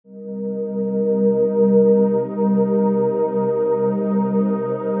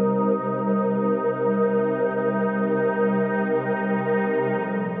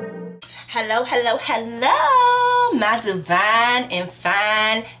Hello, hello, hello, my divine and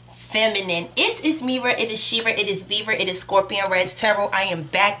fine feminine. It is Mira, it is Shiva, it is Viva, it is ScorpionReddz Tarot. I am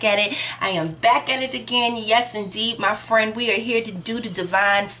back at it. I am back at it again. Yes, indeed, my friend. We are here to do the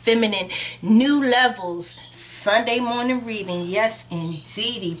divine feminine new levels Sunday morning reading. Yes,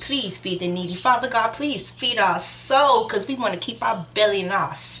 indeedy. Please feed the needy. Father God, please feed our soul, because we want to keep our belly and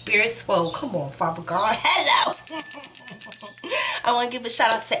our spirit swole. Come on, Father God. Hello. I want to give a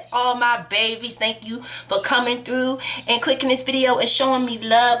shout out to all my babies. Thank you for coming through and clicking this video and showing me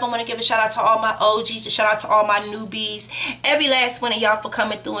love. I want to give a shout out to all my OGs, a shout out to all my newbies, every last one of y'all for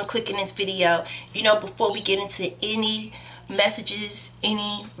coming through and clicking this video. You know, before we get into any messages,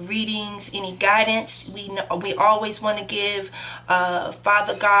 any readings, any guidance, we always want to give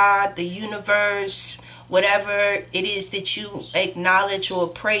Father God, the universe, whatever it is that you acknowledge or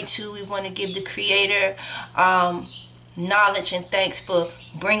pray to, we want to give the Creator knowledge and thanks for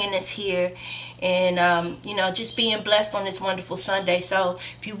bringing us here, and you know, just being blessed on this wonderful Sunday. So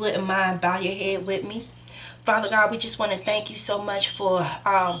if you wouldn't mind, bow your head with me. Father God, we just want to thank you so much for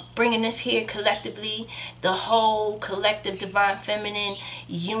bringing us here collectively, the whole collective divine feminine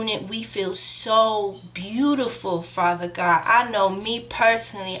unit. We feel so beautiful, Father God. I know me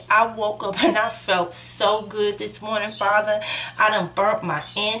personally, I woke up and I felt so good this morning, Father. I done burnt my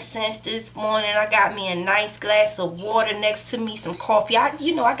incense this morning. I got me a nice glass of water next to me, some coffee.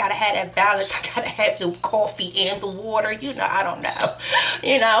 You know, I got to have that balance. I got to have the coffee and the water. You know, I don't know.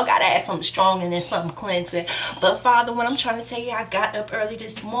 You know, I got to have something strong and then something cleansing. But Father, what I'm trying to tell you, I got up early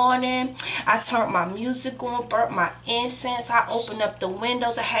this morning. I turned my music on, burnt my incense. I opened up the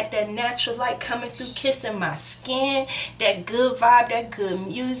windows. I had that natural light coming through, kissing my skin. That good vibe, that good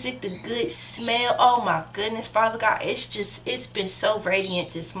music, the good smell. Oh my goodness, Father God, it's been so radiant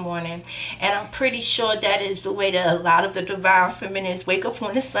this morning. And I'm pretty sure that is the way that a lot of the divine feminines wake up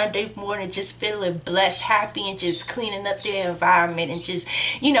on a Sunday morning just feeling blessed, happy, and just cleaning up their environment and just,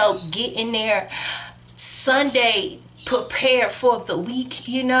 you know, getting there Sunday prepared for the week,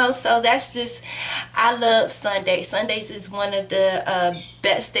 you know. So that's just, I love Sundays. Sundays is one of the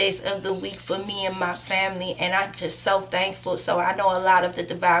best days of the week for me and my family, and I'm just so thankful. So I know a lot of the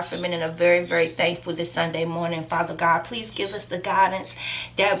divine feminine are very, very thankful this Sunday morning. Father God, please give us the guidance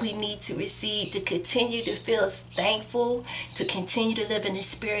that we need to receive to continue to feel thankful, to continue to live in the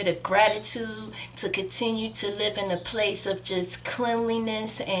spirit of gratitude, to continue to live in a place of just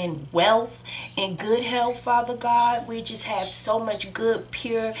cleanliness and wealth and good health, Father God. We just have so much good,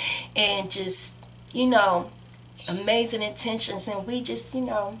 pure, and just, you know, amazing intentions, and we just, you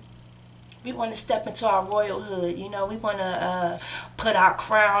know, we want to step into our royalhood. You know, we want to put our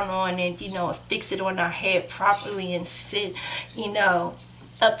crown on and, you know, fix it on our head properly and sit, you know,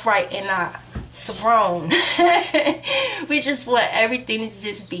 upright in our throne. We just want everything to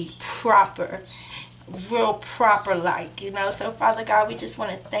just be proper, real proper, like, you know. So Father God, we just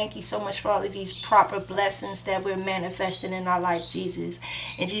want to thank you so much for all of these proper blessings that we're manifesting in our life, Jesus.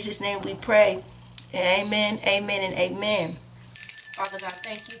 In Jesus' name we pray. Amen, amen, and amen. Father God,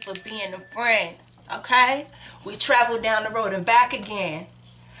 thank you for being a friend, okay? We traveled down the road and back again.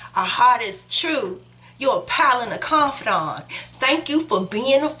 Our heart is true. You're a pal and a confidant. Thank you for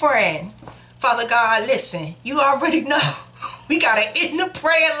being a friend. Father God, listen, you already know. We gotta end the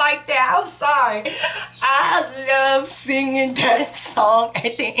prayer like that. I'm sorry. I love singing that song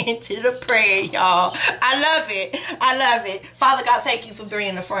at the end of the prayer, y'all. I love it. I love it. Father God, thank you for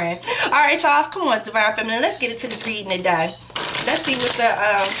being a friend. All right, y'all. Come on, divine feminine. Let's get into this reading today. Let's see what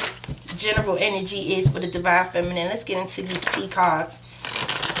the general energy is for the divine feminine. Let's get into these T cards.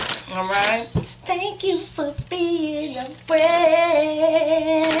 All right. Thank you for being a friend.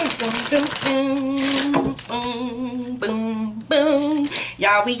 Boom, boom, boom, boom, boom.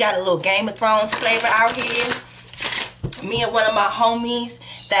 Y'all, we got a little Game of Thrones flavor out here. Me and one of my homies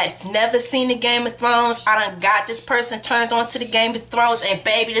that's never seen the Game of Thrones, I done got this person turned on to the Game of Thrones, and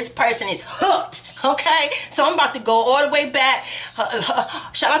baby, this person is hooked. Okay, so I'm about to go all the way back.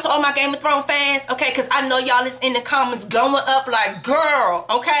 Shout out to all my Game of Thrones fans, okay, because I know y'all is in the comments going up like, girl,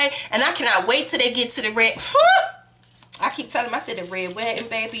 okay, and I cannot wait till they get to the red. I keep telling them, I said the red wedding,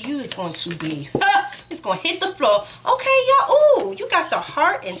 baby, you is going to be, it's going to hit the floor. Okay, y'all, ooh, you got the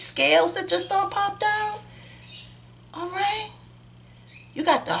heart and scales that just don't pop down. All right, you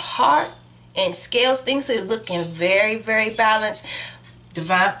got the heart and scales. Things are looking very, very balanced.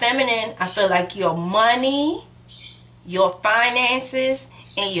 Divine feminine, I feel like your money, your finances,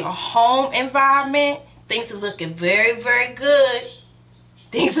 and your home environment, things are looking very, very good.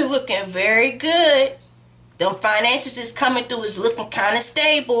 Things are looking very good. Them finances is coming through, is looking kind of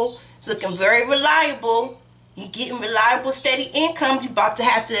stable. It's looking very reliable. You getting reliable, steady income. You about to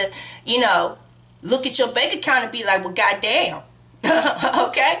have to, you know, look at your bank account and be like, well, goddamn.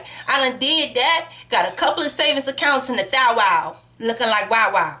 Okay? I done did that. Got a couple of savings accounts in the thou wow looking like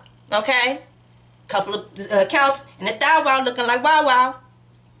wow wow. Okay? Couple of accounts in the thou wow looking like wow wow.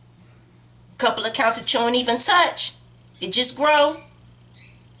 Couple of accounts that you don't even touch. It just grow.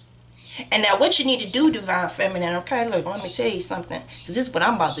 And now what you need to do, Divine Feminine, okay, look, let me tell you something. Because this is what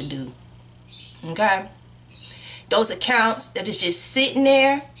I'm about to do. Okay? Those accounts that is just sitting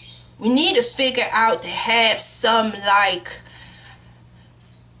there, we need to figure out to have some like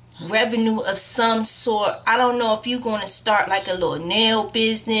revenue of some sort. I don't know if you're going to start like a little nail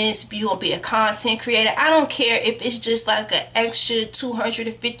business, if you're going to be a content creator. I don't care if it's just like an extra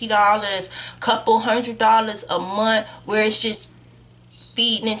 $250, couple $100 a month where it's just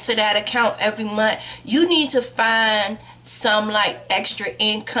feeding into that account every month. You need to find some like extra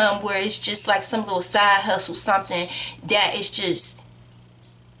income where it's just like some little side hustle, something that is just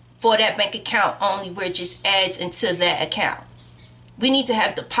for that bank account only, where it just adds into that account. We need to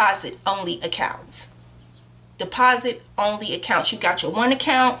have deposit only accounts. Deposit only accounts. You got your one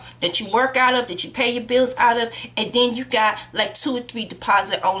account that you work out of, that you pay your bills out of, and then you got like 2 or 3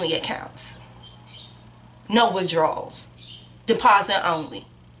 deposit only accounts. No withdrawals. Deposit only.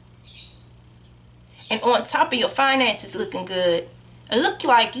 And on top of your finances looking good, it look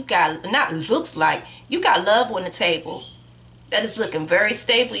like you got, not looks like, you got love on the table. That is looking very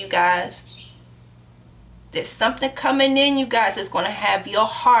stable, you guys. There's something coming in, you guys, that's going to have your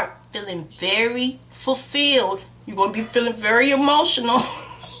heart feeling very fulfilled. You're going to be feeling very emotional.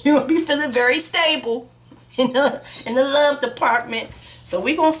 You're going to be feeling very stable in the love department. So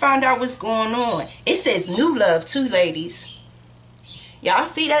we're going to find out what's going on. It says new love too, ladies. Y'all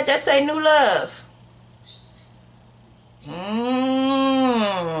see that? That say new love.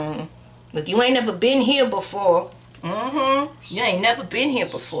 Look, you ain't never been here before. You ain't never been here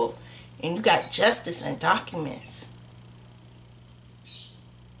before. And you got justice and documents.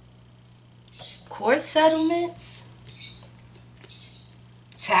 Court settlements.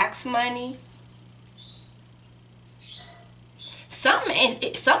 Tax money.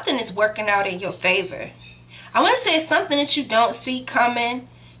 Something is working out in your favor. I want to say it's something that you don't see coming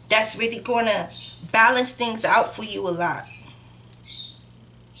that's really going to balance things out for you a lot.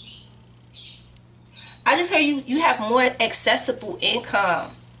 I just heard you have more accessible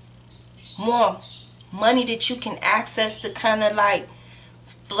income. More money that you can access to kind of like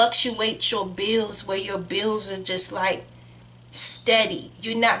fluctuate your bills, where your bills are just like steady.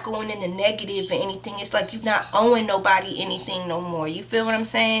 You're not going in the negative or anything. It's like you're not owing nobody anything no more. You feel what I'm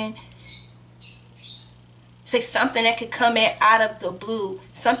saying? It's like something that could come in out of the blue.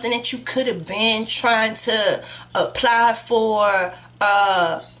 Something that you could have been trying to apply for.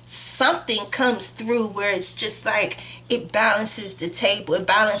 Something comes through where it's just like it balances the table. It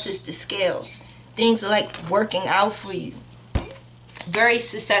balances the scales. Things are like working out for you. Very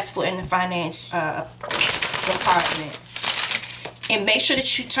successful in the finance department. And make sure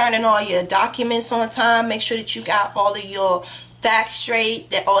that you turn in all your documents on time. Make sure that you got all of your facts straight,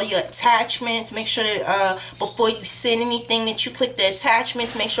 that all your attachments. Make sure that before you send anything that you click the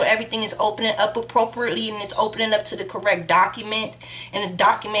attachments, make sure everything is opening up appropriately and it's opening up to the correct document, and the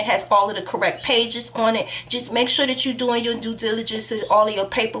document has all of the correct pages on it. Just make sure that you're doing your due diligence and all of your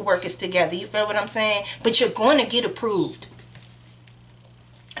paperwork is together. You feel what I'm saying? But you're going to get approved.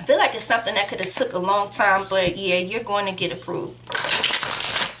 I feel like it's something that could have took a long time, but yeah, you're going to get approved.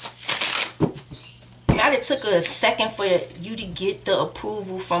 Now it took a second for you to get the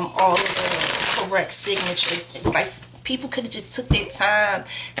approval from all of the correct signatures. It's like people could have just took their time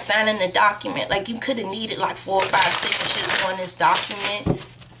signing the document. Like you could have needed like 4 or 5 signatures on this document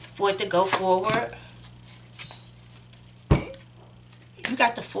for it to go forward. You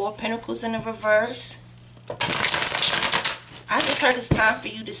got the 4 of Pentacles in the reverse. I just heard it's time for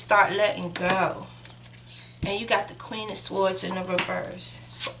you to start letting go. And you got the Queen of Swords in the reverse.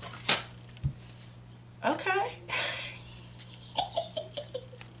 Okay.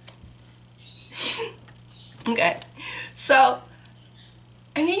 Okay. So,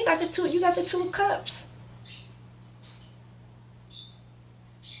 and then you got the Two of Cups.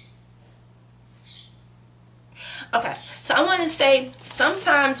 Okay. So I want to say,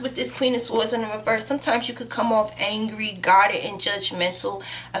 sometimes with this Queen of Swords in the reverse, sometimes you could come off angry, guarded, and judgmental.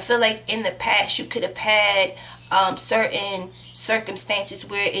 I feel like in the past you could have had certain circumstances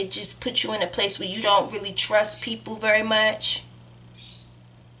where it just put you in a place where you don't really trust people very much.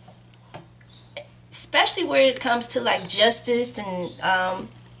 Especially where it comes to like justice and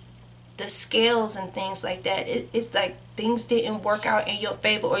the scales and things like that. It's like things didn't work out in your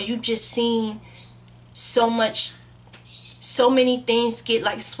favor, or you just seen so many things get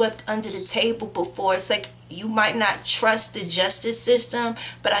like swept under the table before. It's like you might not trust the justice system,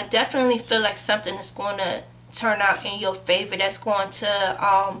 but I definitely feel like something is going to turn out in your favor, that's going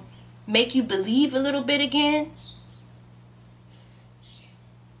to make you believe a little bit again.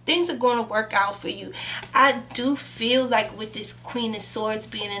 Things are going to work out for you. I do feel like with this Queen of Swords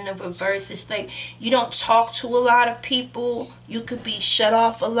being in the reverse, it's like you don't talk to a lot of people. You could be shut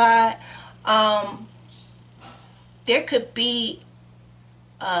off a lot. There could be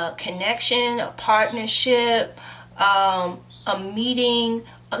a connection, a partnership, a meeting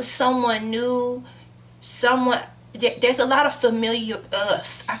of someone new, there's a lot of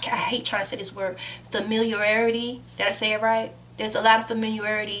I hate trying to say this word, familiarity. Did I say it right? There's a lot of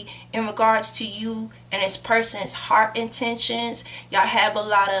familiarity in regards to you and this person's heart intentions. Y'all have a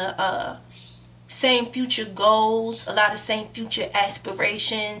lot of same future goals, a lot of same future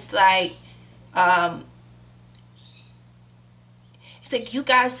aspirations. Like, it's like you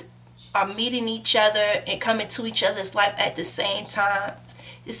guys are meeting each other and coming to each other's life at the same time.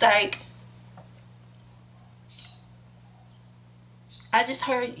 It's like, I just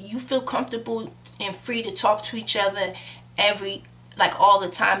heard you feel comfortable and free to talk to each other all the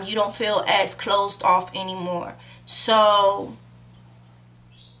time. You don't feel as closed off anymore. So,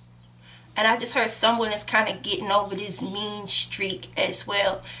 and I just heard someone is kind of getting over this mean streak as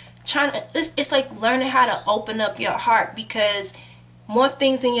well. It's like learning how to open up your heart, because more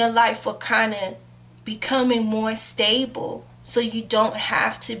things in your life are kind of becoming more stable. So you don't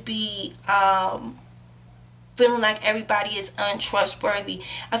have to be feeling like everybody is untrustworthy.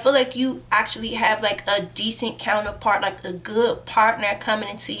 I feel like you actually have like a decent counterpart, like a good partner coming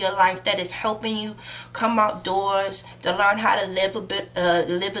into your life that is helping you come outdoors, to learn how to live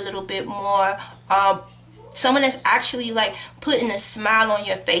a little bit more. Someone that's actually like putting a smile on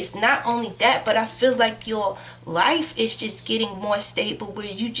your face. Not only that, but I feel like your life is just getting more stable, where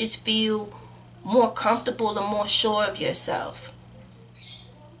you just feel more comfortable and more sure of yourself.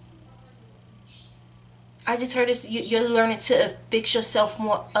 I just heard this, you're learning to fix yourself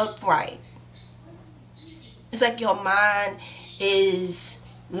more upright. It's like your mind is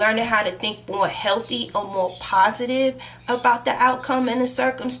learning how to think more healthy or more positive about the outcome and the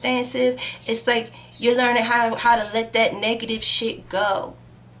circumstances. It's like you're learning how to let that negative shit go.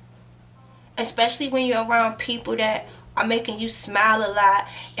 Especially when you're around people that are making you smile a lot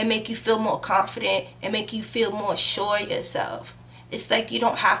and make you feel more confident and make you feel more sure of yourself. It's like you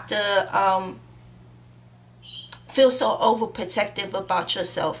don't have to feel so overprotective about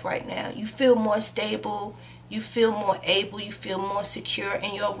yourself right now. You feel more stable, you feel more able, you feel more secure,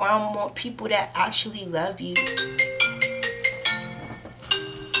 and you're around more people that actually love you.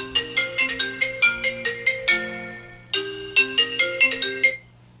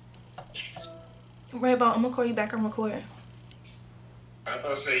 Right about, I'm gonna call you back. I'm recording. I was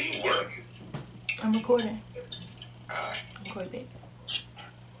about to say you working. I'm recording. Alright. I'm recording, babe.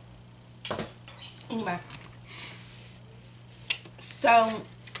 Anyway. So,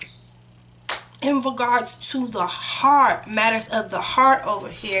 in regards to the heart, matters of the heart over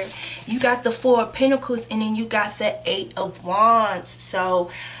here, you got the Four of Pentacles and then you got the Eight of Wands. So,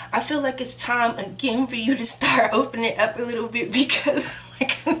 I feel like it's time again for you to start opening up a little bit, because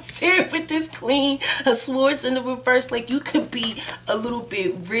like I said, with this Queen of Swords in the reverse, like you could be a little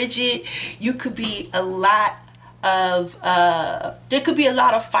bit rigid. You could be a lot of there could be a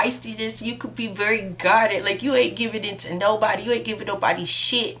lot of feistiness. You could be very guarded, like you ain't giving it to nobody, you ain't giving nobody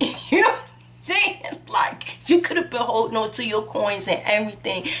shit. You know what I'm saying? Like you could have been holding on to your coins and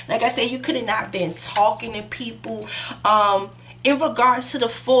everything. Like I said, you could have not been talking to people. In regards to the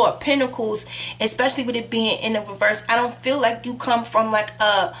Four of Pentacles, especially with it being in the reverse, I don't feel like you come from like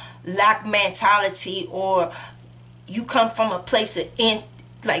a lack mentality, or you come from a place of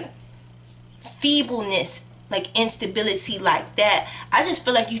like feebleness, like instability like that. I just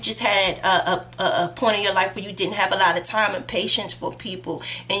feel like you just had a point in your life where you didn't have a lot of time and patience for people,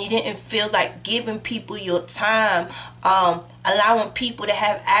 and you didn't feel like giving people your time, allowing people to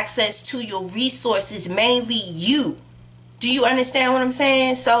have access to your resources, mainly you. Do you understand what I'm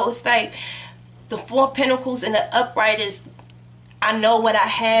saying? So it's like the Four of Pentacles and the upright is, I know what I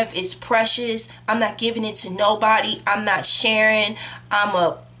have is precious. I'm not giving it to nobody. I'm not sharing. I'm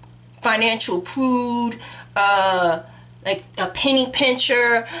a financial prude, like a penny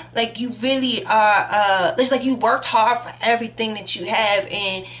pincher. Like you really are, it's like you worked hard for everything that you have,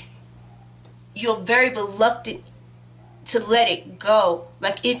 and you're very reluctant to let it go.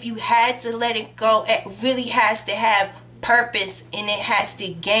 Like if you had to let it go, it really has to have purpose, and it has to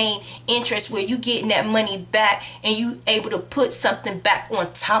gain interest where you getting that money back and you able to put something back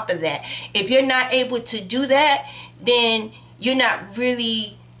on top of that. If you're not able to do that, then you're not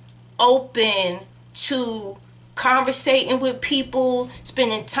really open to conversating with people,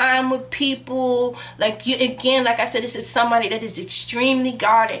 spending time with people. Like, you, again, like I said, this is somebody that is extremely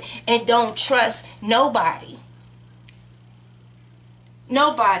guarded and don't trust nobody.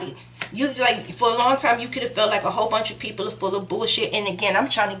 Nobody. You, like, for a long time you could have felt like a whole bunch of people are full of bullshit, and again, I'm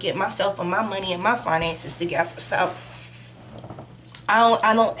trying to get myself and my money and my finances together. So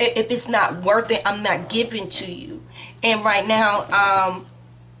I don't if it's not worth it, I'm not giving to you. And right now,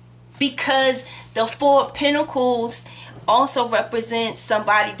 because the Four of Pentacles also represents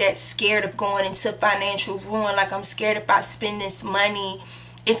somebody that's scared of going into financial ruin. Like, I'm scared if I spend this money,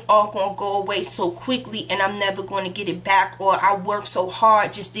 it's all going to go away so quickly and I'm never going to get it back. Or I work so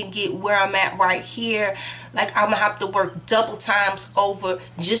hard just to get where I'm at right here. Like, I'm going to have to work double times over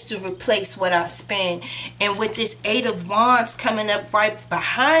just to replace what I spend. And with this Eight of Wands coming up right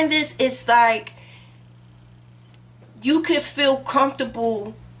behind this, it's like you could feel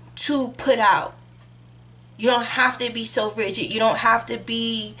comfortable to put out. You don't have to be so rigid. You don't have to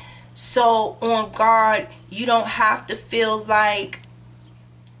be so on guard. You don't have to feel like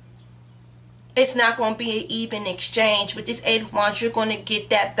it's not going to be an even exchange. With this Eight of Wands, you're going to get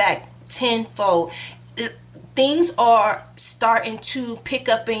that back tenfold. Things are starting to pick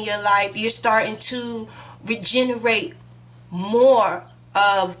up in your life. You're starting to regenerate more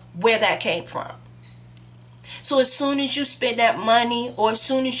of where that came from. So as soon as you spend that money, or as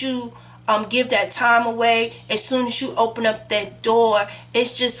soon as you give that time away, as soon as you open up that door,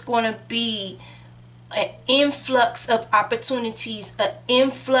 it's just going to be an influx of opportunities, an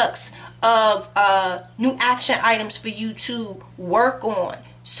influx of new action items for you to work on.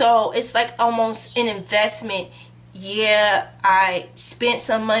 So it's like almost an investment. Yeah, I spent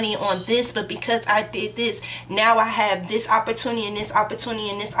some money on this, but because I did this, now I have this opportunity and this opportunity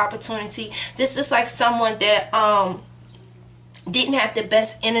and this opportunity. This is like someone that didn't have the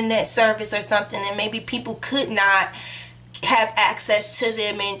best internet service or something, and maybe people could not have access to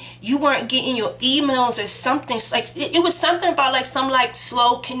them, and you weren't getting your emails or something. Like, it was something about like some like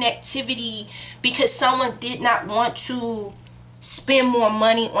slow connectivity because someone did not want to spend more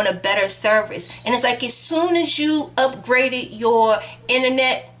money on a better service. And it's like, as soon as you upgraded your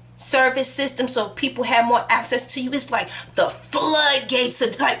internet service system so people have more access to you, it's like the floodgates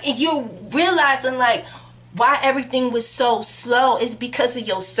of like, and you're realizing like why everything was so slow is because of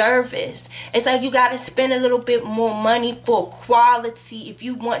your service. It's like you got to spend a little bit more money for quality if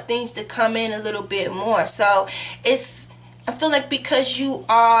you want things to come in a little bit more. So it's, I feel like because you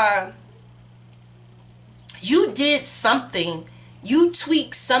did something, you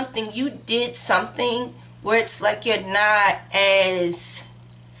tweaked something, you did something where it's like you're not as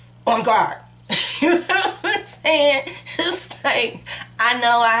on guard. You know what I'm saying? It's like, I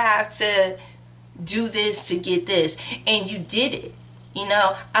know I have to do this to get this, and you did it. You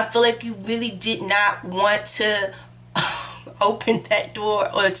know, I feel like you really did not want to open that door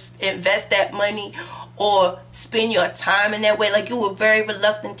or invest that money or spend your time in that way. Like, you were very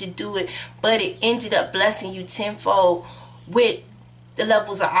reluctant to do it, but it ended up blessing you tenfold with the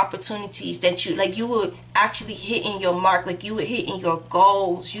levels of opportunities that you, like, you were actually hitting your mark. Like, you were hitting your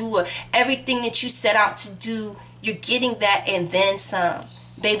goals. You were, everything that you set out to do, you're getting that and then some.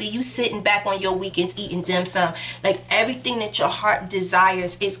 Baby, you sitting back on your weekends eating dim sum. Like, everything that your heart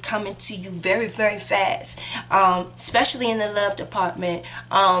desires is coming to you very, very fast. Especially in the love department.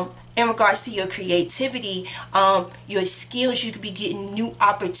 In regards to your creativity, your skills, you could be getting new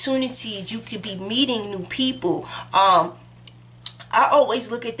opportunities. You could be meeting new people. I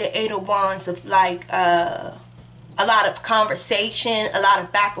always look at the Eight of Wands of like a lot of conversation, a lot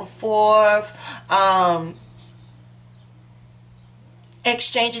of back and forth,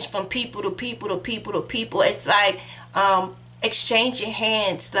 exchanges from people to people to people to people. It's like exchanging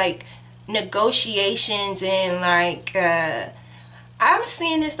hands, like negotiations, and like I'm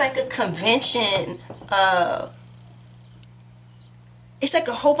seeing this like a convention. It's like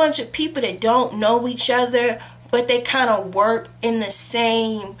a whole bunch of people that don't know each other, but they kind of work in the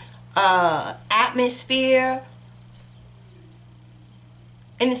same atmosphere.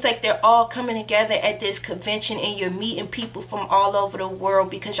 And it's like they're all coming together at this convention, and you're meeting people from all over the world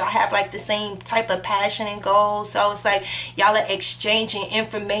because y'all have like the same type of passion and goals. So it's like y'all are exchanging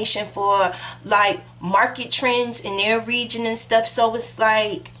information for like market trends in their region and stuff. So it's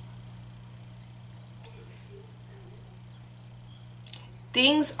like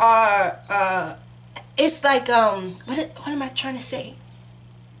things are it's like what am I trying to say?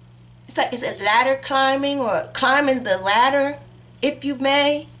 it's like, is it ladder climbing or climbing the ladder, if you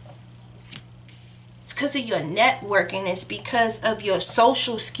may? It's because of your networking. It's because of your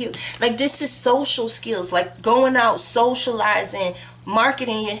social skills. Like, this is social skills, like going out, socializing,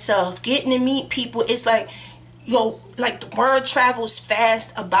 marketing yourself, getting to meet people. It's like, like the word travels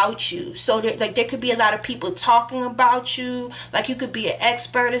fast about you. So there could be a lot of people talking about you. Like, you could be an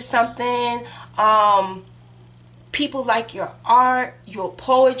expert or something. People like your art, your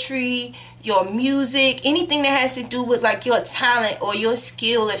poetry, your music, anything that has to do with like your talent or your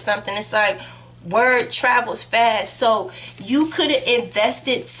skill or something. It's like word travels fast. So you could have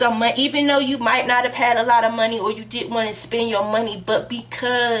invested some money, even though you might not have had a lot of money or you didn't want to spend your money, but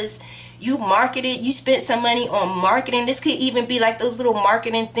because you marketed, you spent some money on marketing. This could even be like those little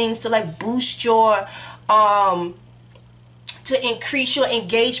marketing things to like boost your to increase your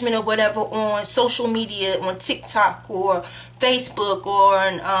engagement or whatever on social media, on TikTok or Facebook or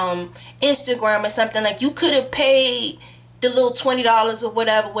on Instagram or something. Like, you could have paid the little $20 or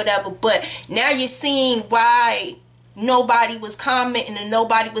whatever, but now you're seeing why nobody was commenting and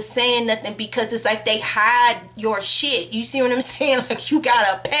nobody was saying nothing, because it's like they hide your shit. You see what I'm saying? Like, you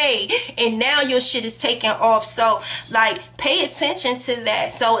gotta pay, and now your shit is taking off. So like, pay attention to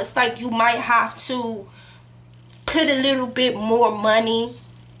that. So it's like you might have to put a little bit more money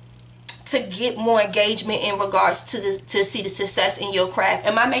to get more engagement in regards to this, to see the success in your craft.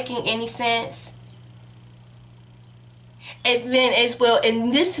 Am I making any sense? And then as well,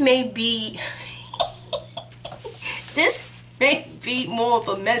 and this may be this may be more of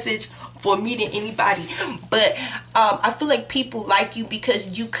a message for me than anybody, but I feel like people like you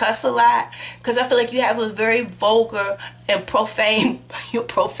because you cuss a lot, because I feel like you have a very vulgar and profane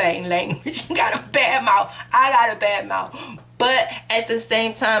language. You got a bad mouth. I got a bad mouth. But at the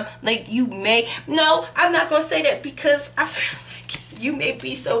same time, like, no, I'm not gonna say that, because I feel like you may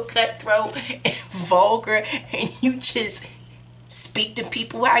be so cutthroat and vulgar, and you just speak to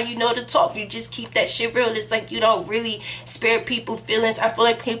people how you know to talk. You just keep that shit real. It's like you don't really spare people feelings. I feel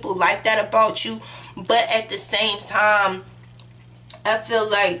like people like that about you, but at the same time, I feel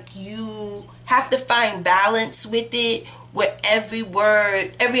like you have to find balance with it, where every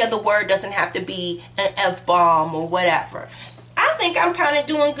other word doesn't have to be an F-bomb or whatever. I think I'm kind of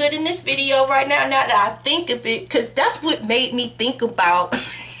doing good in this video right now that I think of it, because that's what made me think about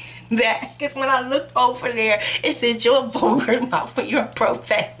that. Because when I looked over there, it said your vulgar mouth and your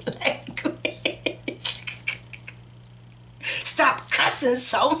profane language. Stop cussing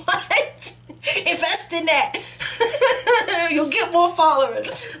so much. Invest in that. You'll get more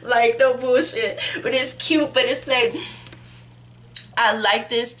followers. Like, no bullshit. But it's cute. But it's like, I like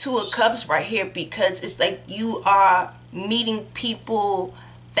this Two of Cups right here, because it's like you are meeting people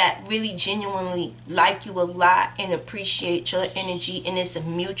that really genuinely like you a lot and appreciate your energy, and it's a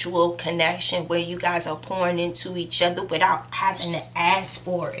mutual connection where you guys are pouring into each other without having to ask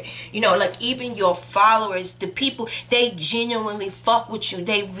for it. You know, like, even your followers, the people, they genuinely fuck with you.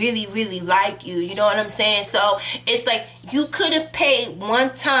 They really, really like you. You know what I'm saying? So it's like you could have paid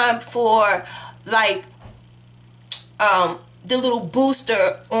one time for like the little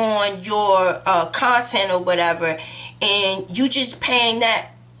booster on your content or whatever, and you just paying that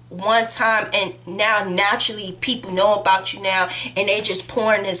one time, and now naturally people know about you now, and they just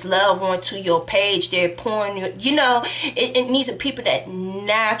pouring this love onto your page. They're pouring your, you know, it needs people that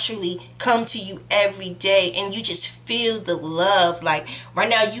naturally come to you every day, and you just feel the love. Like, right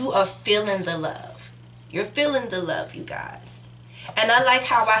now you are feeling the love. You're feeling the love, you guys. And I like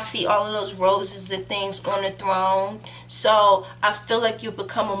how I see all of those roses and things on the throne. So I feel like you're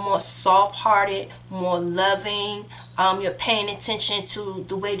becoming more soft-hearted, more loving. You're paying attention to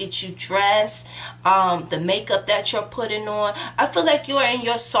the way that you dress, the makeup that you're putting on. I feel like you're in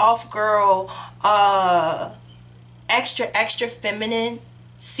your soft girl, extra feminine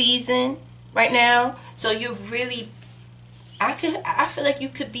season right now. So you're really, I feel like you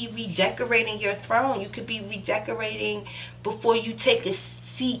could be redecorating your throne. You could be redecorating before you take a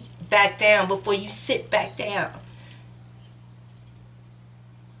seat back down, before you sit back down.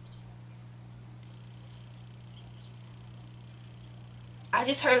 I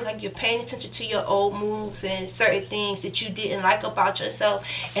just heard like you're paying attention to your old moves and certain things that you didn't like about yourself,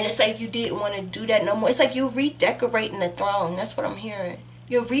 and it's like you didn't want to do that no more. It's like you're redecorating the throne. That's what I'm hearing.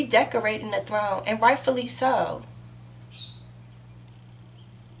 You're redecorating the throne, and rightfully so.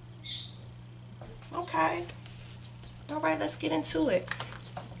 Okay. All right, let's get into it.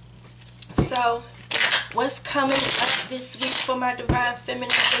 So, what's coming up this week for my divine feminine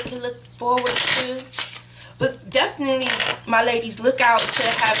they can look forward to? But definitely, my ladies, look out to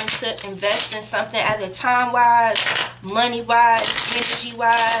having to invest in something, either time-wise, money-wise,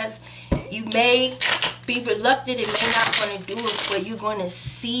 energy-wise. You may be reluctant and may not want to do it, but you're going to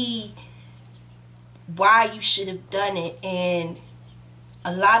see why you should have done it, and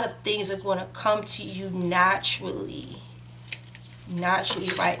a lot of things are going to come to you naturally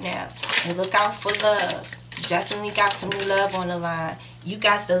right now. And look out for love. You definitely got some new love on the line. You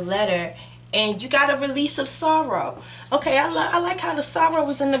got the letter, and you got a release of sorrow. Okay, I like how the sorrow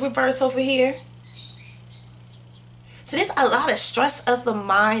was in the reverse over here. So there's a lot of stress of the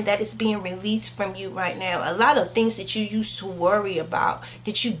mind that is being released from you right now. A lot of things that you used to worry about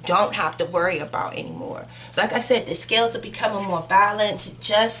that you don't have to worry about anymore. Like I said, the scales are becoming more balanced.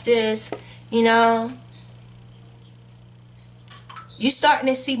 Justice, you know. You're starting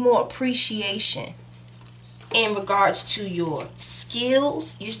to see more appreciation in regards to your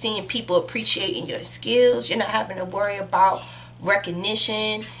skills. You're seeing people appreciating your skills. You're not having to worry about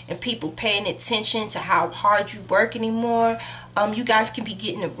recognition and people paying attention to how hard you work anymore. You guys can be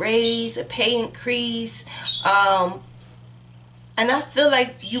getting a raise, a pay increase, and I feel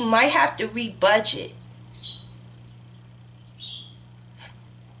like you might have to rebudget.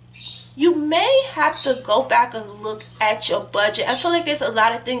 You may have to go back and look at your budget. I feel like there's a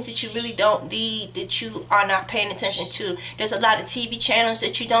lot of things that you really don't need that you are not paying attention to. There's a lot of TV channels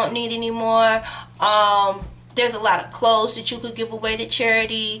that you don't need anymore. There's a lot of clothes that you could give away to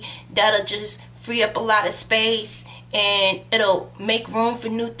charity that'll just free up a lot of space, and it'll make room for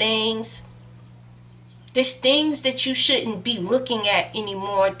new things. There's things that you shouldn't be looking at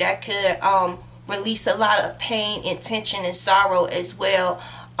anymore that could release a lot of pain and tension and sorrow as well.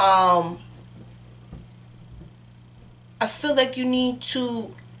 I feel like you need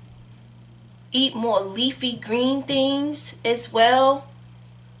to eat more leafy green things as well.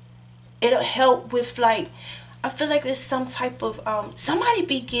 It'll help with, like, I feel like there's some type of somebody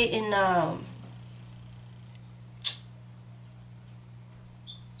be getting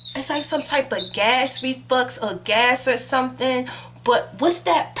it's like some type of gas reflux or gas or something. But what's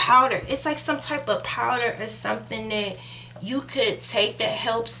that powder? It's like some type of powder or something that you could take that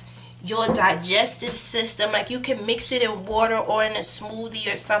helps your digestive system. Like you can mix it in water or in a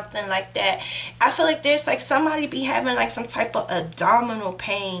smoothie or something like that. I feel like there's like somebody be having like some type of abdominal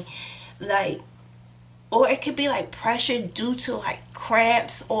pain, like, or it could be like pressure due to like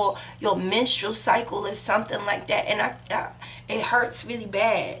cramps or your menstrual cycle or something like that, and it hurts really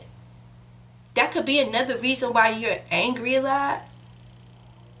bad. That could be another reason why you're angry a lot.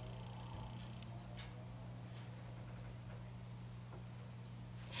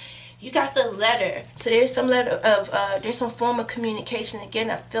 You got the letter. So there's some letter of, there's some form of communication.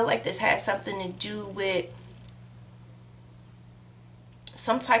 Again, I feel like this has something to do with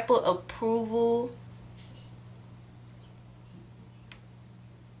some type of approval.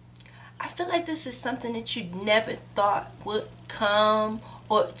 I feel like this is something that you never thought would come,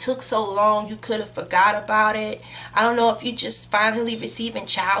 or it took so long you could have forgot about it. I don't know if you just finally receiving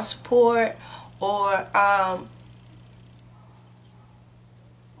child support, or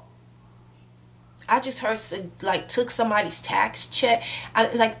I just heard like took somebody's tax check.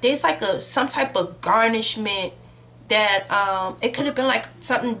 Like there's like some type of garnishment that it could have been like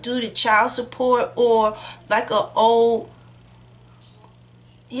something due to child support, or like a old,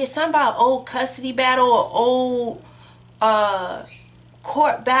 yeah, something about an old custody battle or old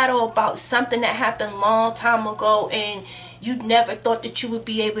court battle about something that happened a long time ago, and you never thought that you would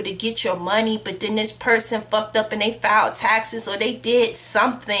be able to get your money, but then this person fucked up and they filed taxes, or they did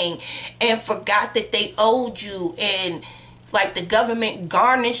something and forgot that they owed you, and like the government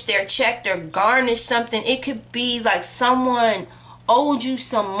garnished their check or garnished something. It could be like someone owed you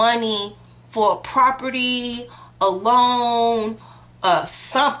some money for a property, a loan,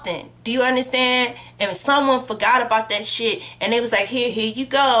 something. Do you understand? And someone forgot about that shit, and they was like, here you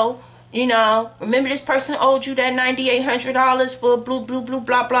go. You know, remember this person owed you that $9,800 for blue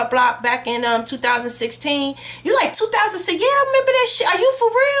blah blah blah back in 2016. You like 2006? Yeah, I remember that shit. Are you for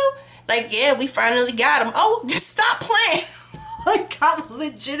real? Like, yeah, we finally got him. Oh, just stop playing. Like, I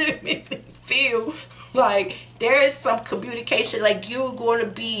legitimately feel like there is some communication. Like you're going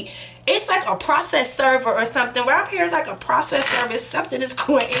to be, it's like a process server or something. Where I'm hearing like a process server, something is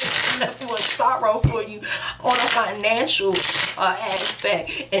going in for sorrow for you on a financial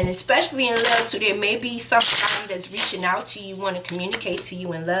aspect, and especially in love too. There may be somebody that's reaching out to you, want to communicate to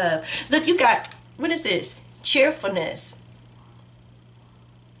you in love. Look, you got, what is this? Cheerfulness.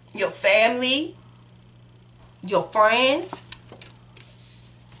 Your family, your friends.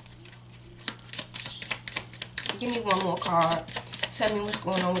 Give me one more card. Tell me what's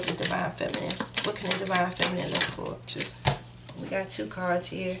going on with the Divine Feminine. What can the Divine Feminine look forward to? We got two cards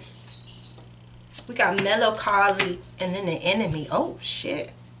here. We got melancholy and then the enemy. Oh,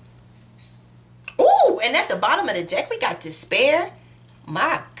 shit. And at the bottom of the deck, we got despair.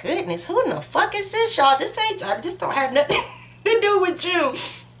 My goodness, who in the fuck is this, y'all? This don't have nothing to do with you.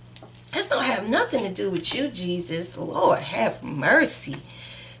 This don't have nothing to do with you, Jesus. Lord, have mercy.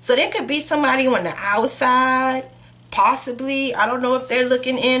 So there could be somebody on the outside, possibly. I don't know if they're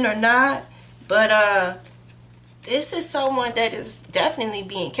looking in or not. But this is someone that is definitely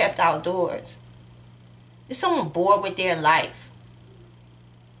being kept outdoors. It's someone bored with their life.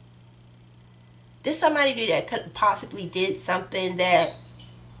 There's somebody that could possibly did something that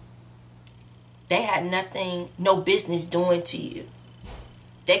they had no business doing to you.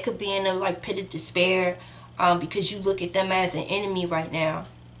 They could be in a like pit of despair because you look at them as an enemy right now.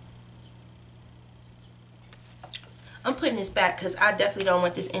 I'm putting this back because I definitely don't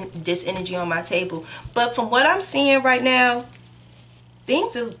want this energy on my table. But from what I'm seeing right now,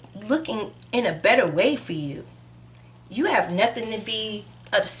 things are looking in a better way for you. You have nothing to be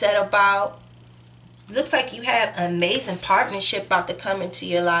upset about. Looks like you have an amazing partnership about to come into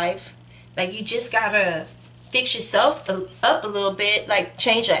your life. Like you just gotta fix yourself up a little bit, like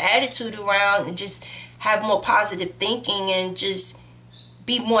change your attitude around and just have more positive thinking and just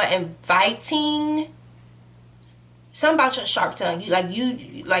be more inviting. Something about your sharp tongue. You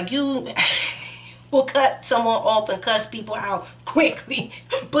will cut someone off and cuss people out quickly.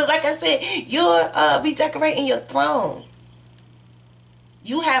 But like I said, you're redecorating your throne.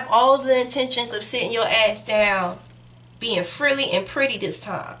 You have all the intentions of sitting your ass down, being frilly and pretty this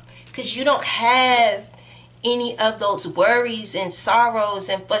time. Because you don't have any of those worries and sorrows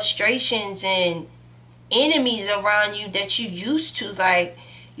and frustrations and enemies around you that you used to. Like,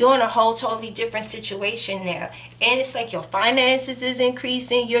 you're in a whole totally different situation now. And it's like your finances is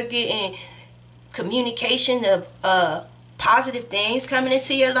increasing. You're getting communication of positive things coming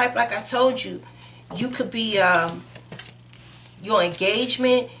into your life. Like I told you, you could be your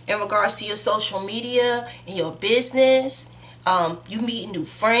engagement in regards to your social media and your business. You meeting new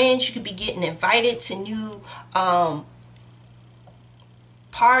friends. You could be getting invited to new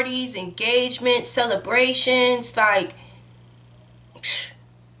parties, engagements, celebrations. Like,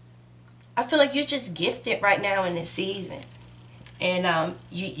 I feel like you're just gifted right now in this season. And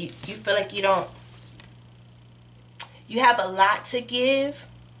you feel like you have a lot to give,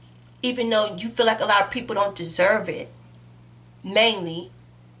 even though you feel like a lot of people don't deserve it. Mainly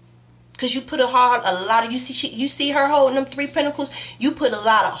because you put you see her holding them 3 pentacles. You put a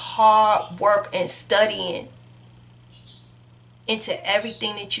lot of hard work and studying into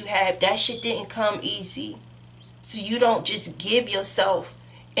everything that you have. That shit didn't come easy. So you don't just give yourself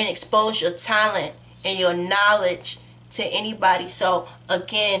and expose your talent and your knowledge to anybody. So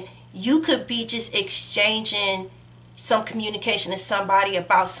again, you could be just exchanging some communication to somebody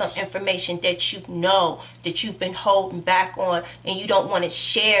about some information that you know that you've been holding back on and you don't want to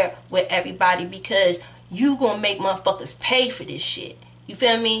share with everybody because you gonna make motherfuckers pay for this shit. You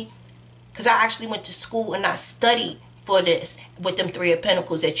feel me? Because I actually went to school and I studied for this with them 3 of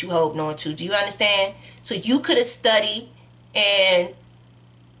Pentacles that you holding on to. Do you understand? So you could have studied, and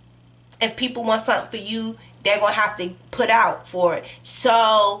if people want something for you, they're gonna have to put out for it.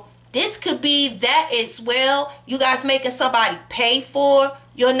 So this could be that as well. You guys making somebody pay for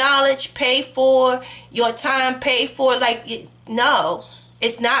your knowledge, pay for your time, pay for, like, no,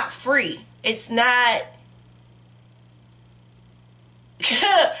 it's not free. It's not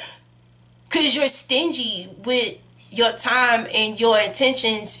because you're stingy with your time and your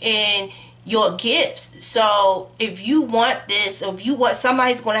intentions and your gifts. So if you want this, or if you want,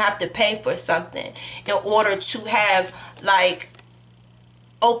 somebody's going to have to pay for something in order to have, like,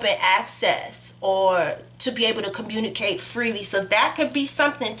 open access or to be able to communicate freely. So that could be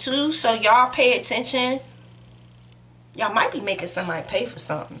something too. So y'all pay attention. Y'all might be making somebody pay for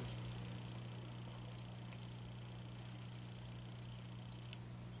something.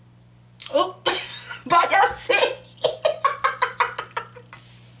 Oh, but y'all see,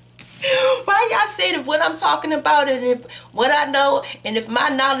 why y'all say that what I'm talking about and if what I know and if my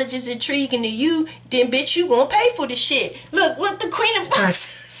knowledge is intriguing to you, then bitch, you gonna pay for the shit. Look, what the Queen of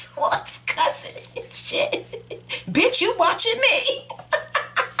Swords cussing and shit. Bitch, you watching me.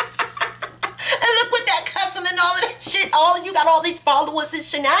 And look with that cussing and all of that shit. All of you got all these followers and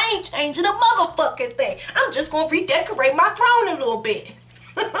shit. I ain't changing a motherfucking thing. I'm just gonna redecorate my throne a little bit.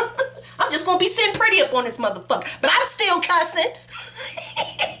 I'm just gonna be sitting pretty up on this motherfucker. But I'm still cussing.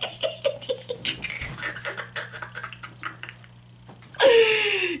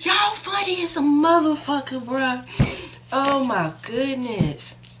 Y'all funny as a motherfucker, bruh. Oh my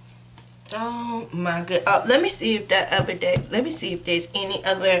goodness. Oh my good. Let me see if that other deck. Let me see if there's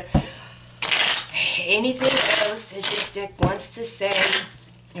anything else that this deck wants to say.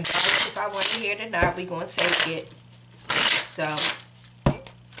 Regardless if I want to hear it or not, we're going to take it. So,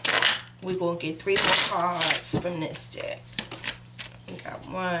 we're going to get 3 more cards from this deck. We got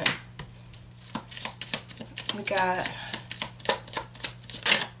 1. We got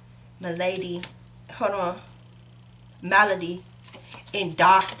Milady. Hold on. Melody and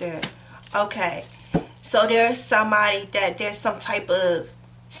Doctor. Okay. So there's somebody that there's some type of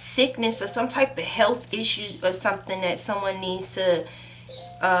sickness or some type of health issues or something that someone needs to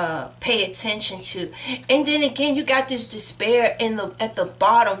pay attention to. And then again, you got this despair in the at the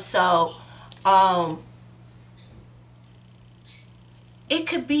bottom. So it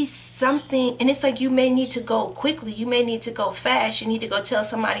could be something, and it's like you may need to go quickly, you may need to go fast, you need to go tell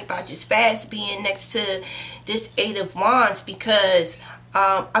somebody about this fast being next to this 8 of Wands, because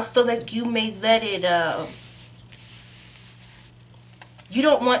I feel like you may let it you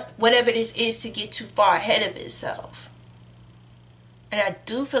don't want whatever this is to get too far ahead of itself. And I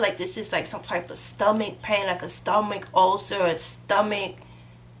do feel like this is like some type of stomach pain, like a stomach ulcer, a stomach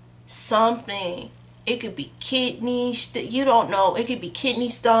something. It could be kidneys, you don't know. It could be kidney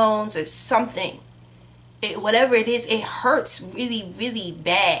stones or something. Whatever it is, it hurts really, really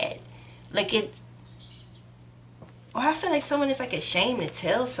bad. Like it, or I feel like someone is like ashamed to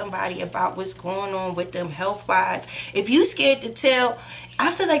tell somebody about what's going on with them health-wise. If you scared to tell, I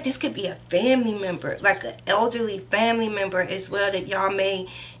feel like this could be a family member, like an elderly family member as well, that y'all may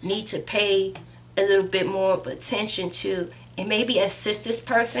need to pay a little bit more of attention to. And maybe assist this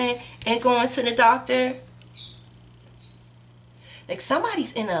person in going to the doctor. Like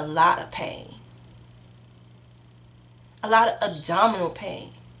somebody's in a lot of pain. A lot of abdominal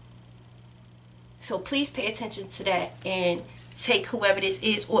pain. So please pay attention to that and take whoever this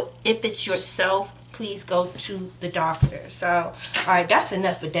is, or if it's yourself, please go to the doctor. So, alright, that's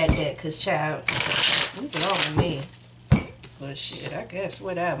enough of that deck, because child, you get on with me. Well, shit, I guess,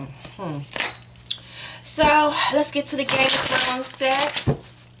 whatever. So, let's get to the Game of Thrones deck.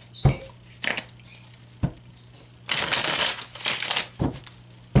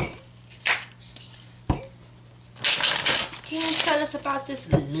 Can you tell us about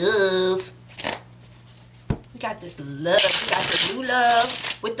this love? We got this love. We got the new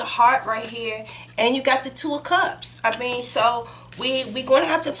love with the heart right here. And you got the 2 of Cups. I mean, so we're going to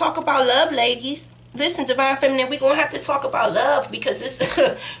have to talk about love, ladies. Listen, Divine Feminine, we're going to have to talk about love, because it's,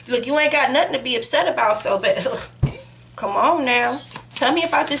 look, you ain't got nothing to be upset about, so, but, come on now. Tell me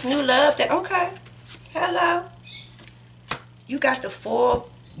about this new love that, okay, hello. You got the 4 of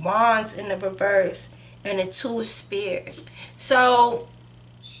Wands in the reverse and the 2 of Spears. So,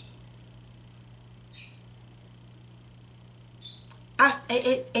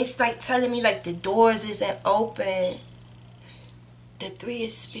 it's like telling me like the doors isn't open. The 3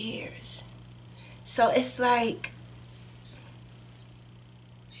 of Spears. So it's like,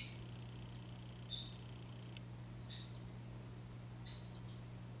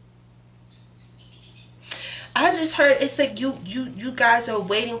 I just heard it's like you guys are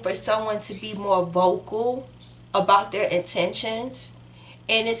waiting for someone to be more vocal about their intentions,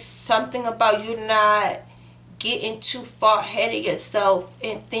 and it's something about you not getting too far ahead of yourself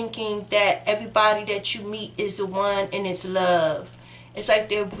and thinking that everybody that you meet is the one and it's love. It's like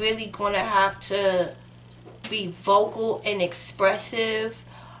they're really going to have to be vocal and expressive.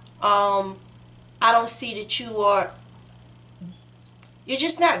 I don't see that you're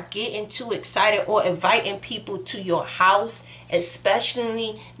just not getting too excited or inviting people to your house.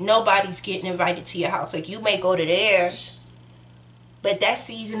 Especially, nobody's getting invited to your house. Like, you may go to theirs, but that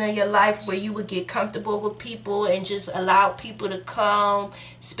season of your life where you would get comfortable with people and just allow people to come,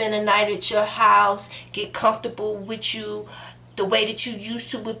 spend the night at your house, get comfortable with you the way that you used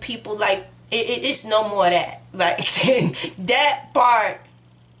to with people, like, it's no more of that. Like, that part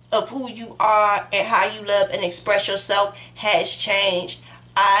of who you are and how you love and express yourself has changed.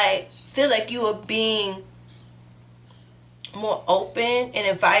 I feel like you are being more open and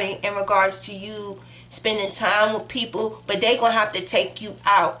inviting in regards to you spending time with people, but they're going to have to take you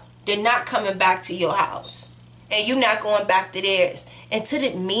out. They're not coming back to your house, and you're not going back to theirs until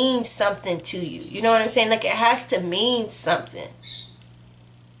it means something to you. You know what I'm saying? Like, it has to mean something.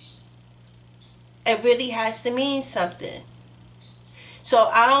 It really has to mean something. So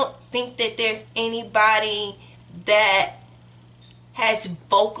I don't think that there's anybody that has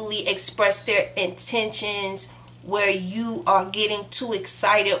vocally expressed their intentions where you are getting too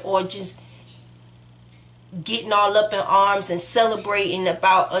excited or just getting all up in arms and celebrating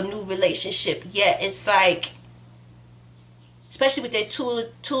about a new relationship yet. It's like, especially with that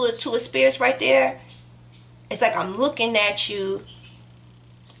two of Spears right there, it's like I'm looking at you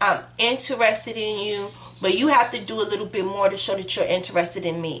I'm interested in you, but you have to do a little bit more to show that you're interested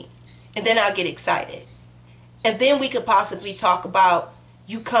in me. And then I'll get excited. And then we could possibly talk about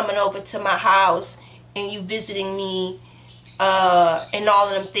you coming over to my house and you visiting me and all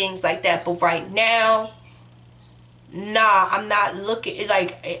of them things like that. But right now, nah, I'm not looking,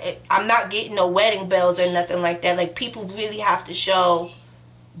 like, I'm not getting no wedding bells or nothing like that. Like, people really have to show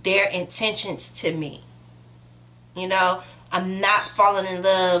their intentions to me. You know, I'm not falling in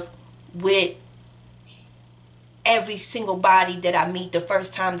love with every single body that I meet the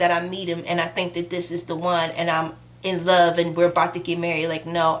first time that I meet him and I think that this is the one and I'm in love and we're about to get married. Like,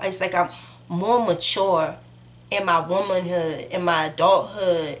 no, it's like I'm more mature in my womanhood, in my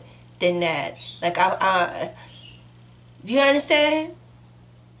adulthood than that. Like, do you understand?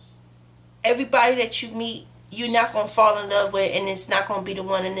 Everybody that you meet, you're not going to fall in love with and it's not going to be the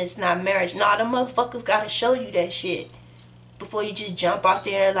one and it's not marriage. Nah, the motherfuckers got to show you that shit before you just jump out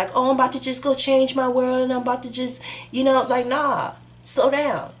there like, oh, I'm about to just go change my world and I'm about to just, you know, like, nah, slow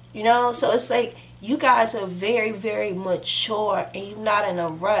down, you know? So it's like, you guys are very, very mature and you're not in a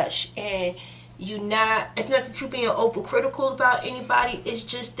rush and you're not, it's not that you're being overcritical about anybody, it's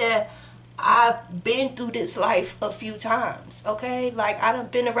just that I've been through this life a few times, okay? Like, I done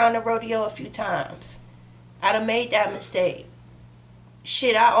been around the rodeo a few times. I done made that mistake.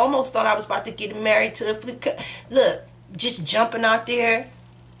 Shit, I almost thought I was about to get married to look, just jumping out there,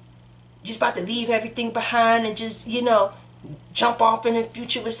 just about to leave everything behind and just, you know, jump off in the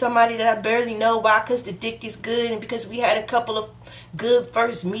future with somebody that I barely know. Why? Because the dick is good and because we had a couple of good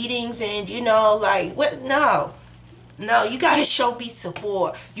first meetings and, you know, like, what? No, you got to show me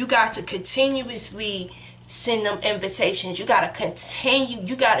support. You got to continuously send them invitations. You got to continue.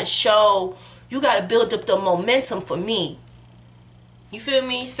 You got to show, you got to build up the momentum for me. You feel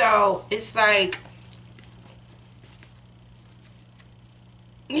me? So it's like,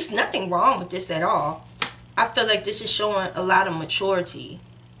 there's nothing wrong with this at all. I feel like this is showing a lot of maturity.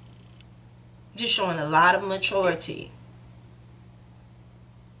 Just showing a lot of maturity.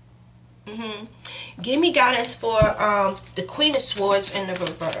 Give me guidance for the Queen of Swords in the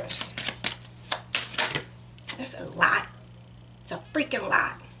reverse. That's a lot. It's a freaking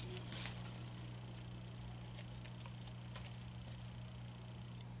lot.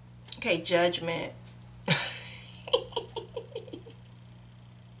 Okay, Judgment.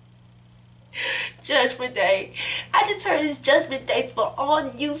 Judgment Day. I just heard it's Judgment Day for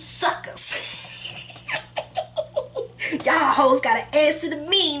all you suckers. Y'all hoes gotta answer to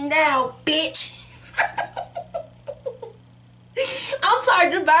me now, bitch. I'm sorry,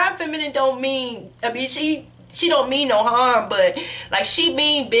 Divine Feminine don't mean, I mean, she don't mean no harm, but like, she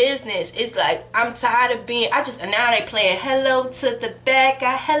mean business. It's like, I'm tired of being, now they playing hello to the bad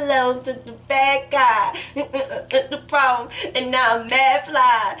guy, hello to the bad guy, the problem, and now I'm mad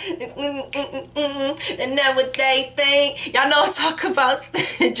fly, and now what they think, y'all know I'm talking about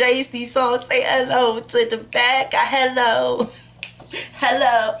the JC song, say hello to the bad guy, hello,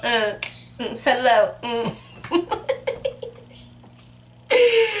 hello.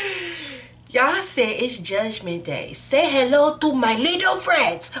 Y'all said it's Judgment Day. Say hello to my little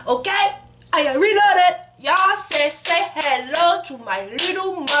friends, okay? I reloaded. Y'all said say hello to my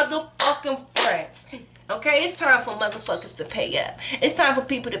little motherfucking friends. Okay, it's time for motherfuckers to pay up. It's time for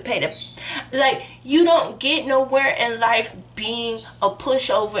people to pay them. Like, you don't get nowhere in life being a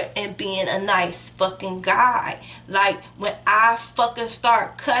pushover and being a nice fucking guy. Like, when I fucking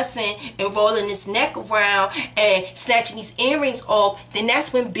start cussing and rolling this neck around and snatching these earrings off, then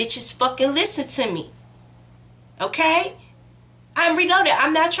that's when bitches fucking listen to me. Okay? I'm reloaded.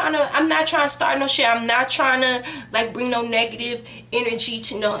 I'm not trying to start no shit. I'm not trying to like bring no negative energy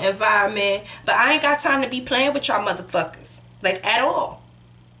to no environment. But I ain't got time to be playing with y'all motherfuckers. Like, at all.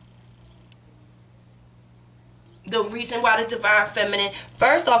 The reason why the Divine Feminine,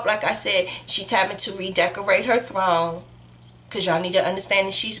 first off, like I said, she's having to redecorate her throne. Because y'all need to understand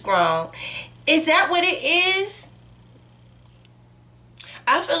that she's grown. Is that what it is?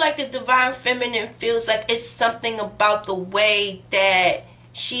 I feel like the Divine Feminine feels like it's something about the way that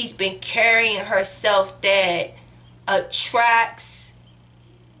she's been carrying herself that attracts.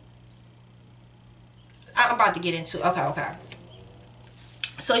 I'm about to get into it. Okay.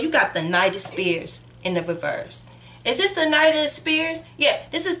 So you got the Knight of Spears in the reverse. Is this the Knight of Spears? Yeah,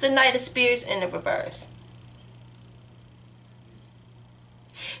 this is the Knight of Spears in the reverse.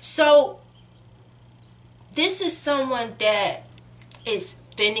 So this is someone that is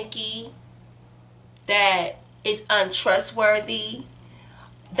finicky, that is untrustworthy,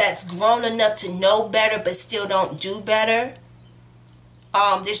 that's grown enough to know better but still don't do better.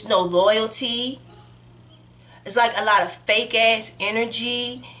 There's no loyalty. It's like a lot of fake ass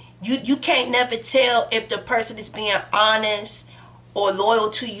energy. You can't never tell if the person is being honest or loyal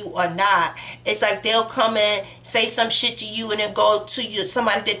to you or not. It's like they'll come and say some shit to you and then go to you,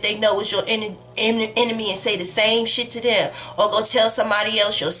 somebody that they know is your enemy, and say the same shit to them, or go tell somebody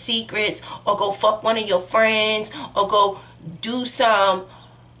else your secrets, or go fuck one of your friends, or go do some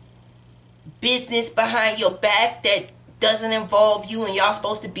business behind your back that doesn't involve you, and y'all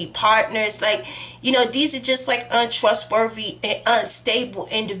supposed to be partners. Like, you know, these are just like untrustworthy and unstable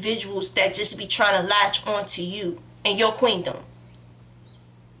individuals that just be trying to latch onto you and your queendom.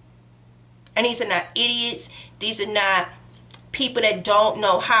 And these are not idiots. These are not people that don't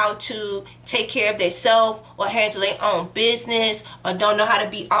know how to take care of themselves or handle their own business, or don't know how to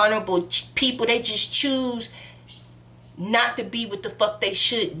be honorable people. They just choose not to be what the fuck they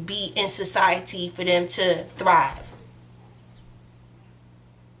should be in society for them to thrive.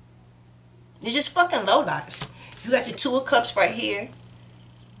 They're just fucking lowlifes. You got the Two of Cups right here.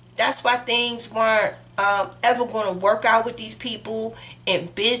 That's why things weren't ever going to work out with these people in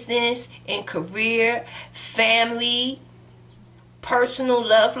business, in career, family, personal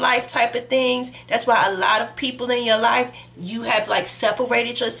love life type of things. That's why a lot of people in your life, you have like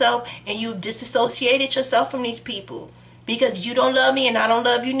separated yourself and you disassociated yourself from these people. Because you don't love me and I don't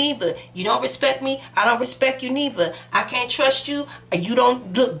love you neither. You don't respect me, I don't respect you neither. I can't trust you. You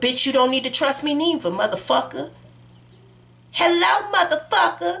don't, look, bitch, you don't need to trust me neither, motherfucker. Hello,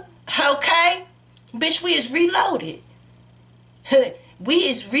 motherfucker. Okay? Bitch, we is reloaded. We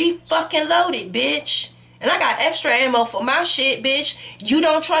is re-fucking loaded, bitch. And I got extra ammo for my shit, bitch. You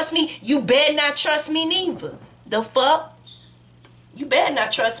don't trust me, you better not trust me neither. The fuck? You better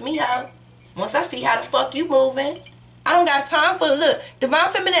not trust me, huh? Once I see how the fuck you moving. I don't got time for, look, Divine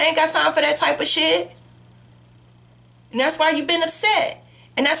Feminine ain't got time for that type of shit. And that's why you been upset.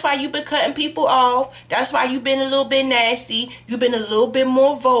 And that's why you been cutting people off. That's why you been a little bit nasty. You been a little bit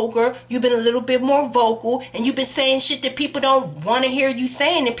more vulgar. You been a little bit more vocal. And you been saying shit that people don't want to hear you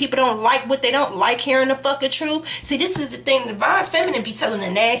saying. And people don't like what they don't like hearing the fucking truth. See, this is the thing. Divine Feminine be telling the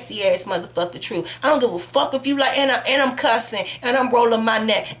nasty ass motherfucking truth. I don't give a fuck if you like, and I'm cussing. And I'm rolling my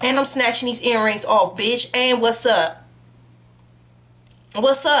neck. And I'm snatching these earrings off, bitch. And what's up?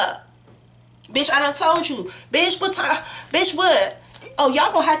 What's up? Bitch, I done told you. Bitch, what time? Bitch, what? Oh,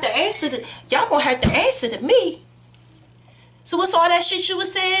 y'all gonna have to answer to, y'all gonna have to answer to me. So what's all that shit you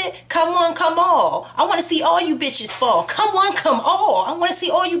was saying? Come on, come all. I want to see all you bitches fall. Come on, come all. I want to see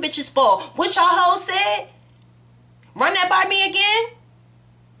all you bitches fall. What y'all hoes said? Run that by me again?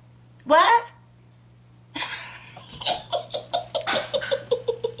 What?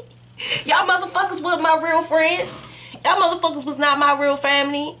 Y'all motherfuckers wasn't my real friends. Y'all motherfuckers was not my real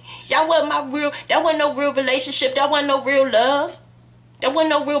family. Y'all wasn't my real, that wasn't no real relationship. That wasn't no real love. That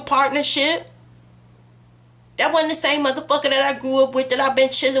wasn't no real partnership. That wasn't the same motherfucker that I grew up with, that I've been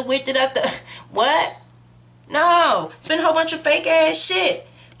chilling with, what? No. It's been a whole bunch of fake ass shit.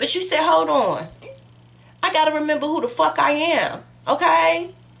 But you said, hold on. I gotta remember who the fuck I am. Okay?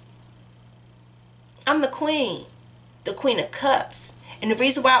 I'm the queen. The Queen of Cups. And the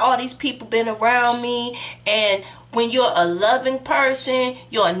reason why all these people been around me, and when you're a loving person,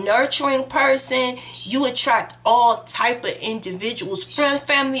 you're a nurturing person, you attract all type of individuals, friend,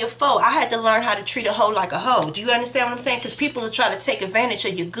 family, or foe. I had to learn how to treat a hoe like a hoe. Do you understand what I'm saying? Because people will try to take advantage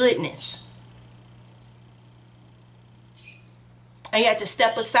of your goodness. And you had to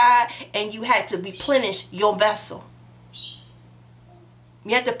step aside and you had to replenish your vessel.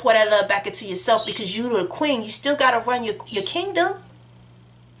 You have to pour that love back into yourself, because you're the queen. You still got to run your kingdom.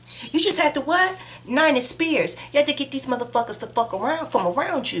 You just had to what? 9 of Spears. You had to get these motherfuckers to fuck around from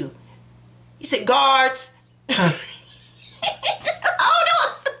around you. You said, guards. Hold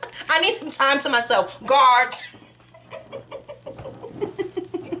on. I need some time to myself. Guards.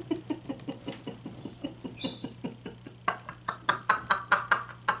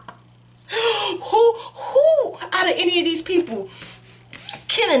 Who out of any of these people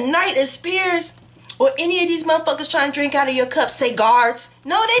can a Knight of Spears or any of these motherfuckers trying to drink out of your cup say guards?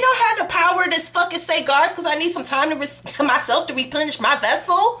 No, they don't have the power to fucking say guards, because I need some time to myself to replenish my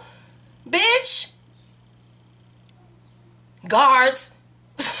vessel. Bitch. Guards.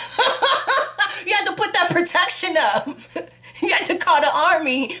 You had to put that protection up. You had to call the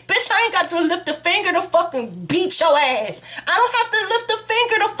army. Bitch, I ain't got to lift a finger to fucking beat your ass. I don't have to lift a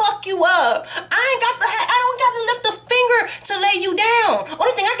finger to fuck you up. I don't got to lift a finger to lay you down.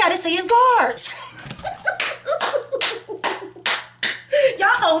 Only thing I gotta say is guards.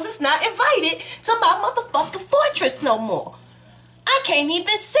 Y'all hoes is not invited to my motherfucking fortress no more. I can't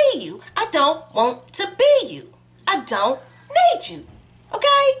even see you. I don't want to be you. I don't need you.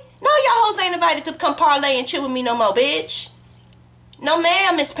 Okay? No, y'all hoes ain't invited to come parlay and chill with me no more, bitch. No,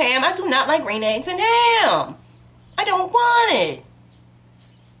 ma'am, Miss Pam. I do not like green eggs and ham. I don't want it.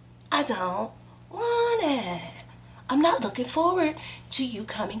 I don't want it. I'm not looking forward to you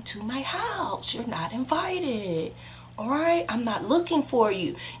coming to my house. You're not invited. All right? I'm not looking for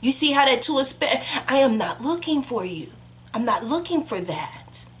you. You see how that two is spent? I am not looking for you. I'm not looking for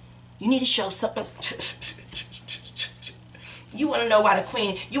that. You need to show something. You want to know why the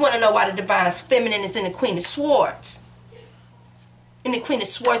queen, you want to know why the divine feminine is in the Queen of Swords. In the Queen of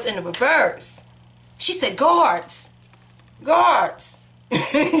Swords in the reverse. She said guards. Guards.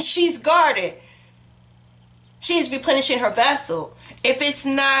 She's guarded. She's replenishing her vessel. If it's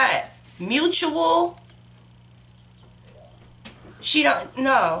not mutual, she don't,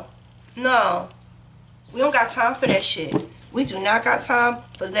 no. We don't got time for that shit. We do not got time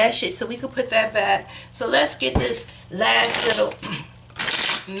for that shit. So we could put that back. So let's get this last little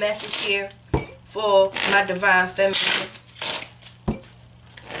message here for my divine feminine.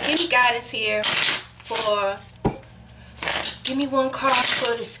 Give me guidance here for, give me one card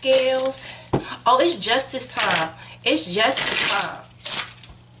for the scales. Oh, it's justice time. It's justice time.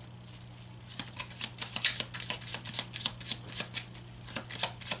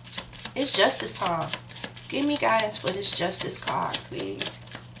 It's justice time. Give me guidance for this justice card, please.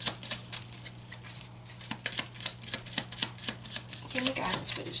 Give me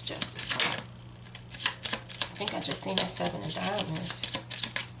guidance for this justice card. I think I just seen that 7 of diamonds.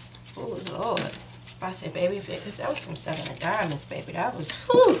 Oh, Lord. If I said, baby, if that was some 7 of diamonds, baby, that was,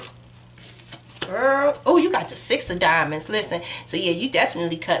 whew. Girl. Oh, you got the 6 of diamonds. Listen. So, yeah, you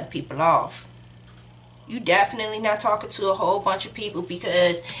definitely cutting people off. You definitely not talking to a whole bunch of people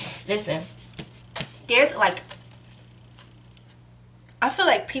because, listen, there's like, I feel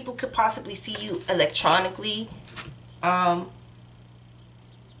like people could possibly see you electronically, and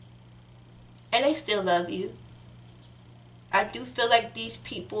they still love you. I do feel like these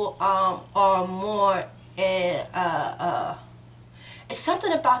people are more, it's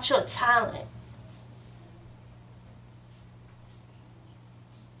something about your talent.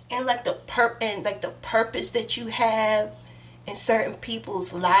 And like the purpose that you have in certain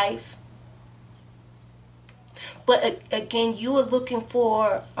people's life. But again, you are looking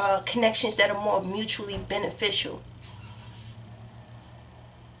for connections that are more mutually beneficial.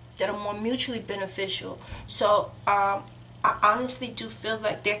 So I honestly do feel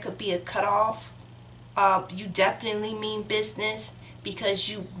like there could be a cutoff. You definitely mean business because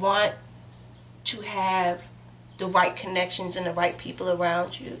you want to have the right connections and the right people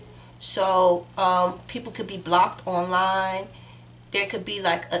around you. So people could be blocked online. There could be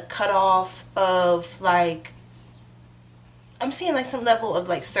like a cutoff of like, I'm seeing like some level of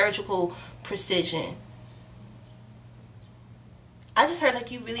like surgical precision. I just heard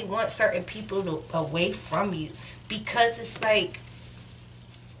like you really want certain people away from you because it's like,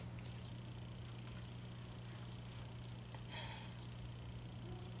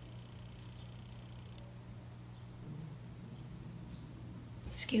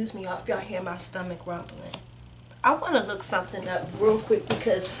 excuse me, y'all, if y'all hear my stomach rumbling. I want to look something up real quick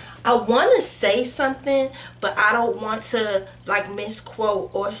because I want to say something, but I don't want to like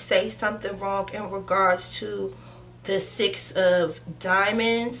misquote or say something wrong in regards to the 6 of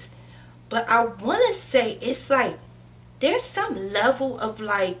diamonds. But I want to say it's like there's some level of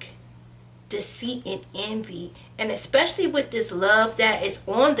like deceit and envy, and especially with this love that is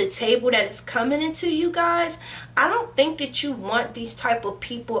on the table that is coming into you guys. I don't think that you want these type of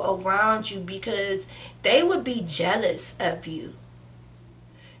people around you because they would be jealous of you.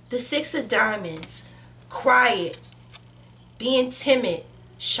 The 6 of diamonds, quiet, being timid,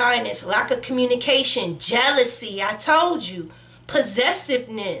 shyness, lack of communication, jealousy, I told you,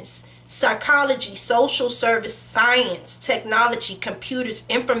 possessiveness, psychology, social service, science, technology, computers,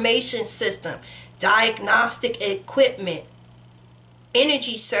 information system, diagnostic equipment,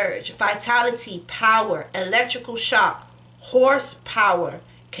 energy surge, vitality, power, electrical shock, horsepower,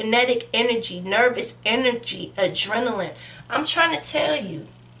 kinetic energy, nervous energy, adrenaline. I'm trying to tell you.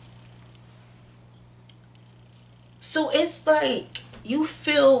 So it's like you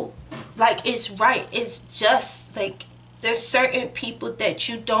feel like it's right. It's just like there's certain people that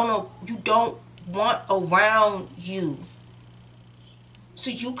you don't want around you. So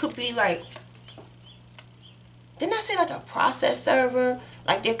you could be like, didn't I say like a process server?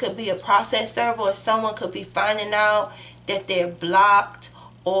 Like there could be a process server, or someone could be finding out that they're blocked,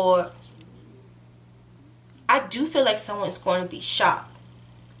 or I do feel like someone's going to be shocked.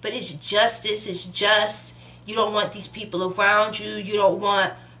 But it's justice. It's just, you don't want these people around you. You don't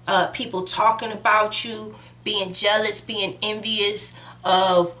want people talking about you, being jealous, being envious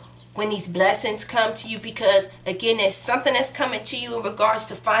of when these blessings come to you, because again, there's something that's coming to you in regards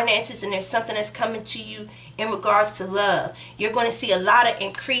to finances, and there's something that's coming to you in regards to love. You're going to see a lot of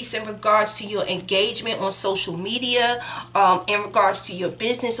increase in regards to your engagement on social media, in regards to your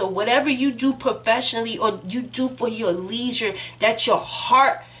business, or whatever you do professionally or you do for your leisure that your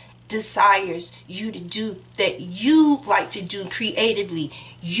heart desires you to do, that you like to do creatively.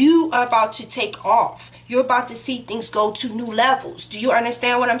 You are about to take off. You're about to see things go to new levels. Do you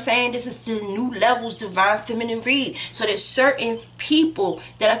understand what I'm saying? This is the new levels, divine feminine read. So there's certain people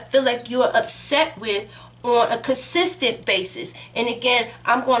that I feel like you're upset with on a consistent basis. And again,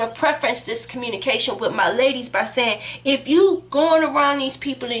 I'm going to preference this communication with my ladies by saying, if you going around these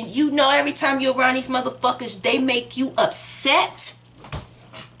people and you know every time you're around these motherfuckers, they make you upset,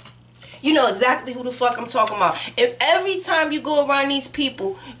 you know exactly who the fuck I'm talking about. If every time you go around these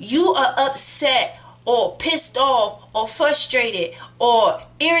people, you are upset or pissed off or frustrated or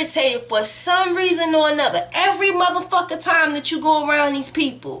irritated for some reason or another, every motherfucking time that you go around these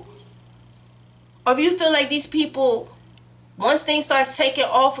people, or if you feel like these people, once things starts taking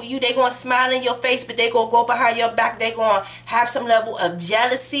off of you, they gonna smile in your face, but they gonna go behind your back, they gonna have some level of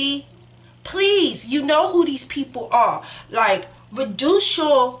jealousy, please, you know who these people are. Like, reduce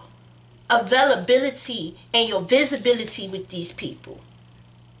your availability and your visibility with these people.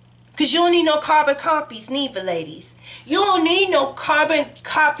 Because you don't need no carbon copies neither, ladies. You don't need no carbon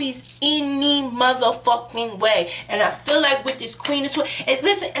copies any motherfucking way. And I feel like with this Queen of Swords, and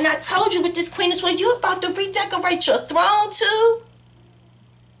listen, and I told you with this Queen of Swords, you about to redecorate your throne too?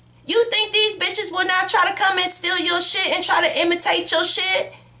 You think these bitches will not try to come and steal your shit and try to imitate your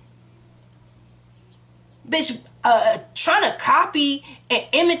shit? Bitch, trying to copy and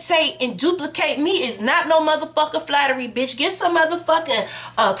imitate and duplicate me is not no motherfucking flattery, bitch. Get some motherfucking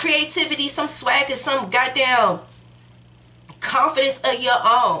creativity, some swag, and some goddamn confidence of your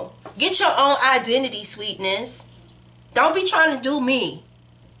own. Get your own identity, sweetness. Don't be trying to do me.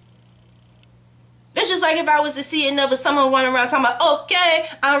 It's just like if I was to see another someone running around talking about, okay,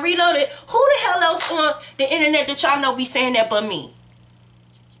 I'm reloaded. Who the hell else on the internet that y'all know be saying that but me?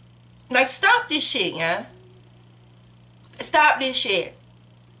 Like, stop this shit, yeah. Stop this shit.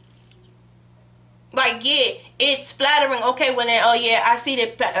 Like, yeah, it's flattering. Okay, well then, oh yeah, I see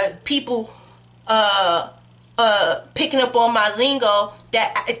that people picking up on my lingo,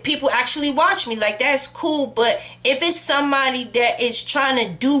 that people actually watch me. Like, that's cool. But if it's somebody that is trying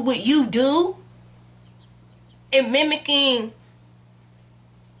to do what you do and mimicking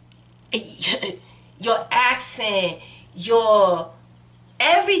your accent, your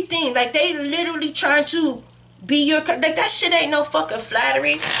everything, like they literally trying to be your, like, that shit ain't no fucking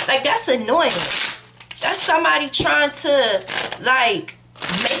flattery. Like, that's annoying. That's somebody trying to, like,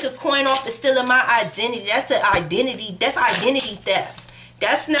 make a coin off the stealing my identity. That's an identity. That's identity theft.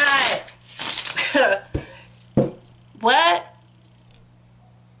 That's not what?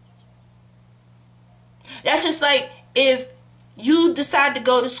 That's just like if you decide to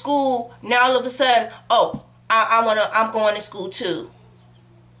go to school, now all of a sudden, oh, I'm going to school too.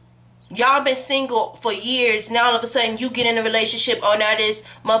 Y'all been single for years. Now all of a sudden you get in a relationship. Oh, now this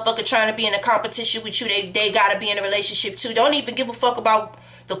motherfucker trying to be in a competition with you. They gotta be in a relationship too. Don't even give a fuck about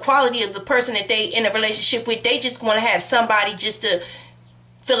the quality of the person that they in a relationship with. They just want to have somebody just to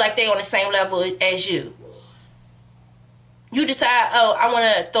feel like they on the same level as you. You decide, oh, I want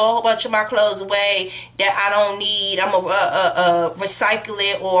to throw a whole bunch of my clothes away that I don't need. I'm going to recycle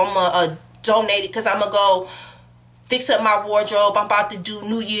it, or I'm going to donate it because I'm going to go fix up my wardrobe. I'm about to do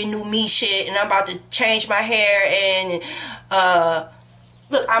New Year, New Me shit, and I'm about to change my hair, and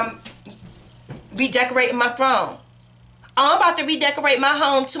look, I'm redecorating my throne. Oh, I'm about to redecorate my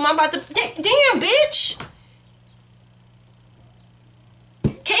home too. I'm about to, damn, bitch.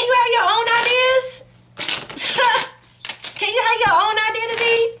 Can you have your own ideas? Can you have your own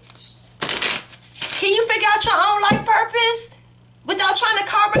identity? Can you figure out your own life purpose without trying to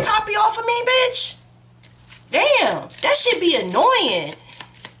carbon copy off of me, bitch? Damn, that should be annoying.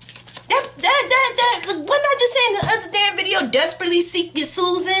 That wasn't I just saying the other damn video, desperately seeking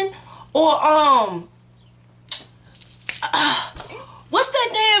Susan? Or what's that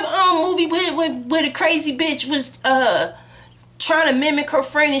damn movie where the crazy bitch was trying to mimic her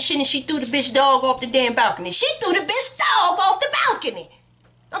friend and shit, and she threw the bitch dog off the damn balcony. She threw the bitch dog off the balcony.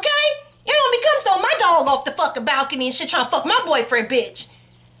 Okay? You know, me come throw my dog off the fucking balcony and shit trying to fuck my boyfriend, bitch.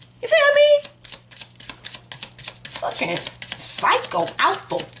 You feel me? Fucking psycho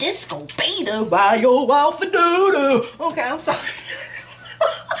alpha disco beta by your alpha dude. Okay, I'm sorry.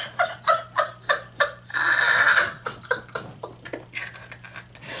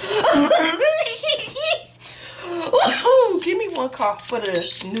 Ooh, give me one card for the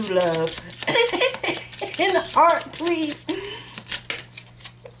new love. In the heart, please.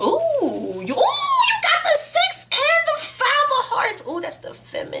 Ooh, you got the 6 and the 5 of hearts. Ooh, that's the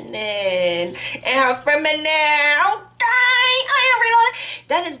feminine. And her feminine. Okay, I ain't reloading.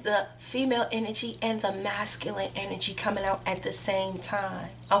 That is the female energy and the masculine energy coming out at the same time.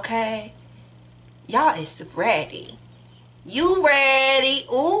 Okay? Y'all is ready. You ready?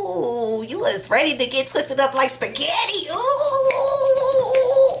 Ooh, you is ready to get twisted up like spaghetti.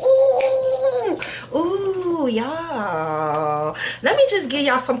 Ooh, y'all. Let me just give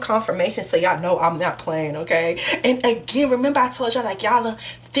y'all some confirmation so y'all know I'm not playing, okay? And again, remember I told y'all, like, y'all are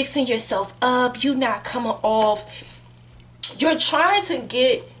fixing yourself up. You not coming off. You're trying to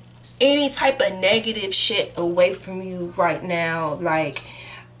get any type of negative shit away from you right now. Like,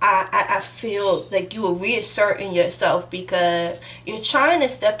 I feel like you are reasserting yourself because you're trying to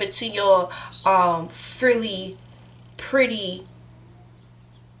step into your freely, pretty,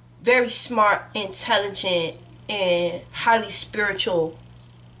 very smart, intelligent, and highly spiritual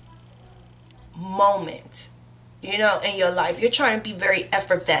moment, you know, in your life. You're trying to be very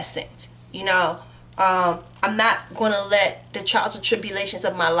effervescent, you know. I'm not going to let the trials and tribulations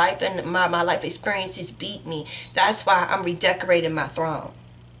of my life and my life experiences beat me. That's why I'm redecorating my throne.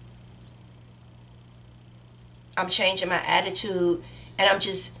 I'm changing my attitude, and I'm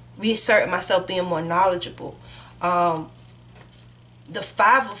just reasserting myself, being more knowledgeable. The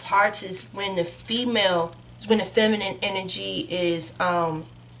 5 of hearts is when the female, is when the feminine energy is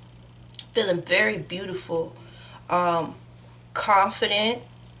feeling very beautiful, confident.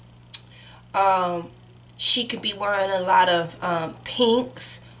 She could be wearing a lot of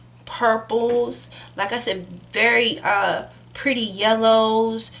pinks, purples, like I said, very pretty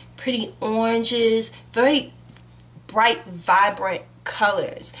yellows, pretty oranges, very bright, vibrant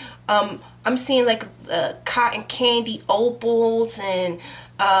colors. I'm seeing like cotton candy opals and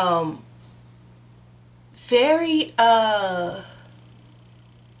very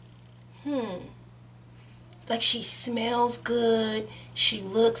like she smells good, she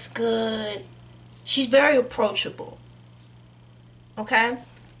looks good, she's very approachable. Okay,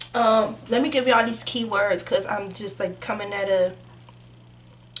 let me give y'all these keywords because I'm just like coming at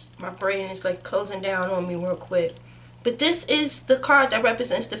my brain is like closing down on me real quick. But this is the card that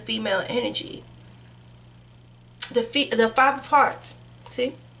represents the female energy. The 5 of hearts.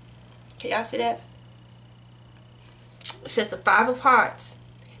 See? Can y'all see that? It says the 5 of hearts.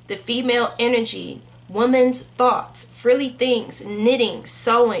 The female energy. Woman's thoughts. Frilly things. Knitting.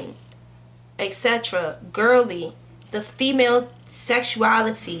 Sewing. Etc. Girly. The female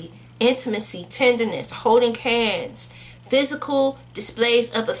sexuality. Intimacy. Tenderness. Holding hands. Physical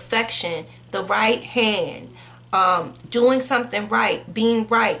displays of affection. The right hand. Doing something right, being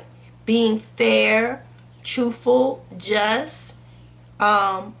fair, truthful, just,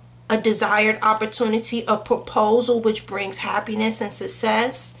 a desired opportunity, a proposal which brings happiness and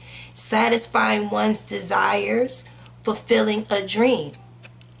success, satisfying one's desires, fulfilling a dream.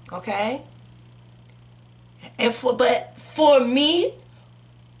 Okay? And for me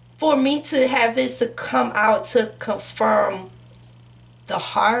to have this to come out to confirm the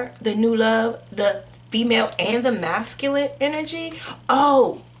heart, the new love, the female and the masculine energy.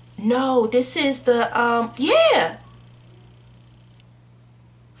 Oh no, this is the yeah.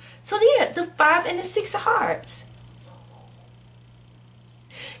 So yeah, the 5 and the 6 of hearts.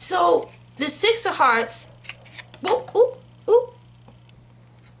 So the 6 of hearts,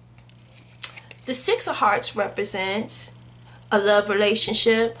 the 6 of hearts represents a love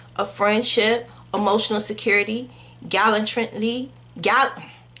relationship, a friendship, emotional security, gallantry,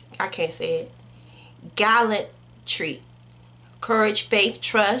 I can't say it. Gallantry, courage, faith,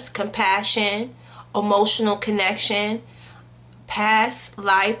 trust, compassion, emotional connection, past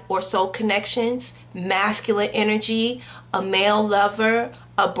life or soul connections, masculine energy, a male lover,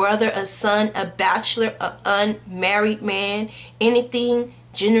 a brother, a son, a bachelor, an unmarried man, anything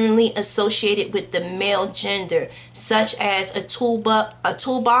generally associated with the male gender, such as a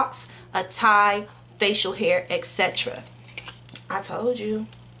toolbox, a tie, facial hair, etc. I told you.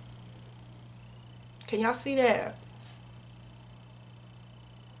 Can y'all see that?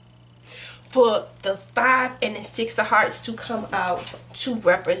 For the 5 and the 6 of hearts to come out to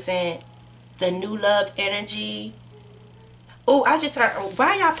represent the new love energy. Oh, I just heard,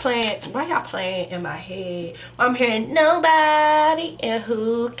 why y'all playing in my head? I'm hearing nobody, and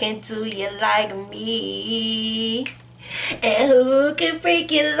who can do you like me? And who can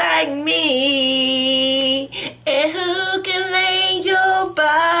freak you like me? And who can lay your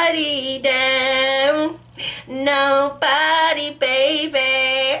body down? Nobody,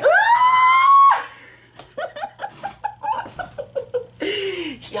 baby. Ooh!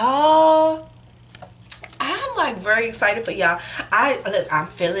 y'all, I'm like very excited for y'all. I'm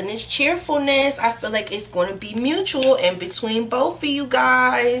feeling this cheerfulness. I feel like it's going to be mutual in between both of you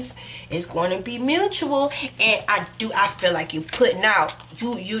guys. It's going to be mutual, and I feel like you're putting out.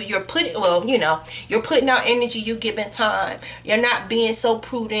 You're putting, well, you know, you're putting out energy. You're giving time. You're not being so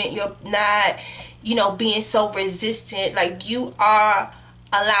prudent. You're not, you know, being so resistant. Like, you are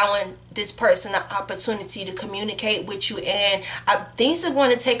allowing this person an opportunity to communicate with you, and things are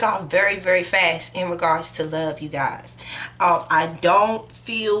going to take off very, very fast in regards to love, you guys. I don't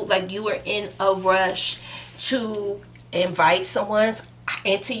feel like you are in a rush to invite someone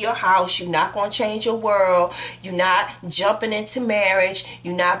into your house. You're not going to change your world. You're not jumping into marriage.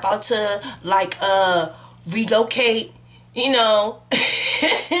 You're not about to like relocate, you know,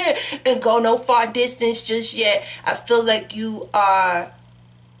 and go no far distance just yet. I feel like you are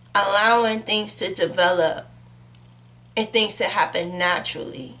allowing things to develop and things to happen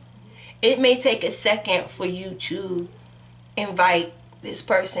naturally. It may take a second for you to invite this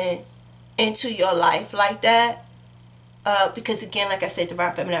person into your life like that, because again, like I said,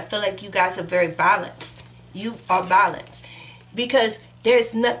 Divine Feminine, I feel like you guys are very balanced. You are balanced because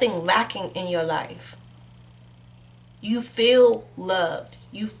there's nothing lacking in your life. You feel loved.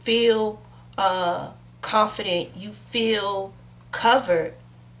 You feel confident. You feel covered.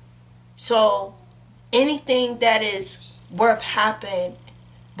 So anything that is worth having,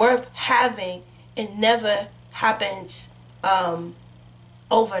 it never happens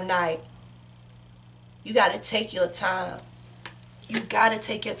overnight. You got to take your time. You got to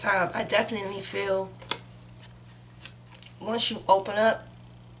take your time. I definitely feel once you open up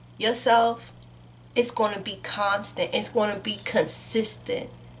yourself, it's going to be constant. It's going to be consistent.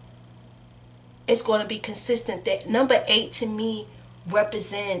 It's going to be consistent. That number 8 to me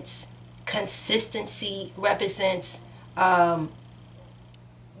represents consistency, represents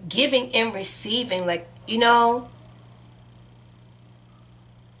giving and receiving, like, you know,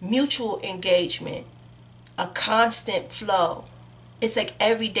 mutual engagement, a constant flow. It's like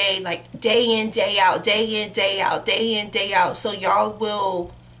every day, like day in, day out, day in, day out, day in, day out. So y'all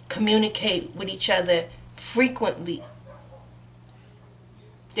will communicate with each other frequently.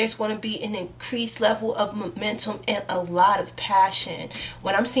 There's going to be an increased level of momentum and a lot of passion.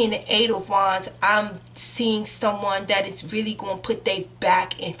 When I'm seeing the 8 of Wands, I'm seeing someone that is really going to put their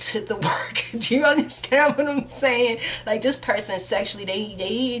back into the work. Do you understand what I'm saying? Like, this person sexually,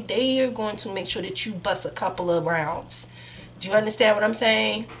 they are going to make sure that you bust a couple of rounds. Do you understand what I'm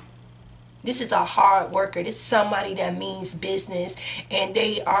saying? This is a hard worker. This is somebody that means business, and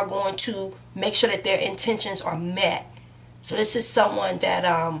they are going to make sure that their intentions are met. So this is someone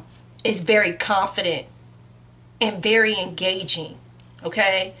that is very confident and very engaging,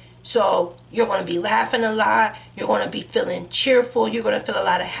 okay? So you're going to be laughing a lot. You're going to be feeling cheerful. You're going to feel a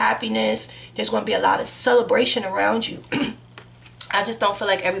lot of happiness. There's going to be a lot of celebration around you. I just don't feel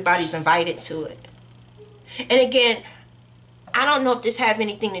like everybody's invited to it. And again, I don't know if this have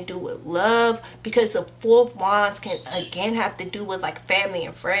anything to do with love, because the 4 of Wands can again have to do with like family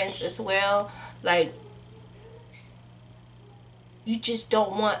and friends as well. Like, you just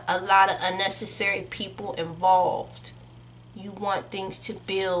don't want a lot of unnecessary people involved. You want things to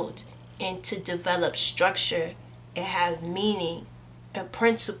build and to develop structure and have meaning and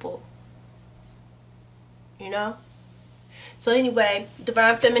principle. You know? So anyway,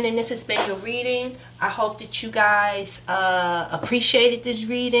 Divine Feminine, this has been your reading. I hope that you guys appreciated this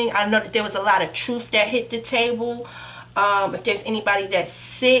reading. I know that there was a lot of truth that hit the table. If there's anybody that's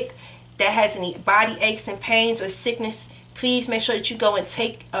sick, that has any body aches and pains or sickness, please make sure that you go and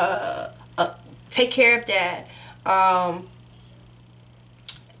take care of that.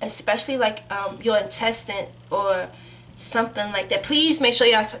 Especially like your intestine or something like that. Please make sure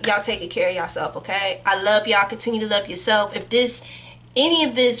y'all taking care of yourself, okay? I love y'all. Continue to love yourself. If any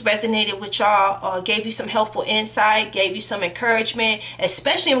of this resonated with y'all or gave you some helpful insight, gave you some encouragement,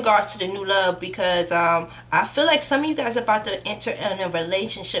 especially in regards to the new love, because I feel like some of you guys are about to enter in a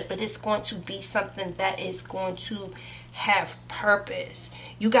relationship, but it's going to be something that is going to have purpose.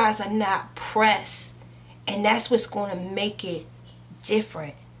 You guys are not pressed, and that's what's going to make it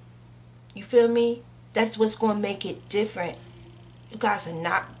different. You feel me? That's what's going to make it different. You guys are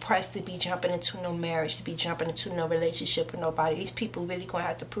not pressed to be jumping into no marriage, to be jumping into no relationship with nobody. These people really going to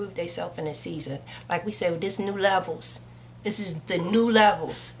have to prove themselves in this season. Like we said, with this new levels. This is the new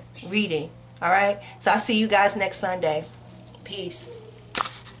levels reading. All right? So I'll see you guys next Sunday. Peace.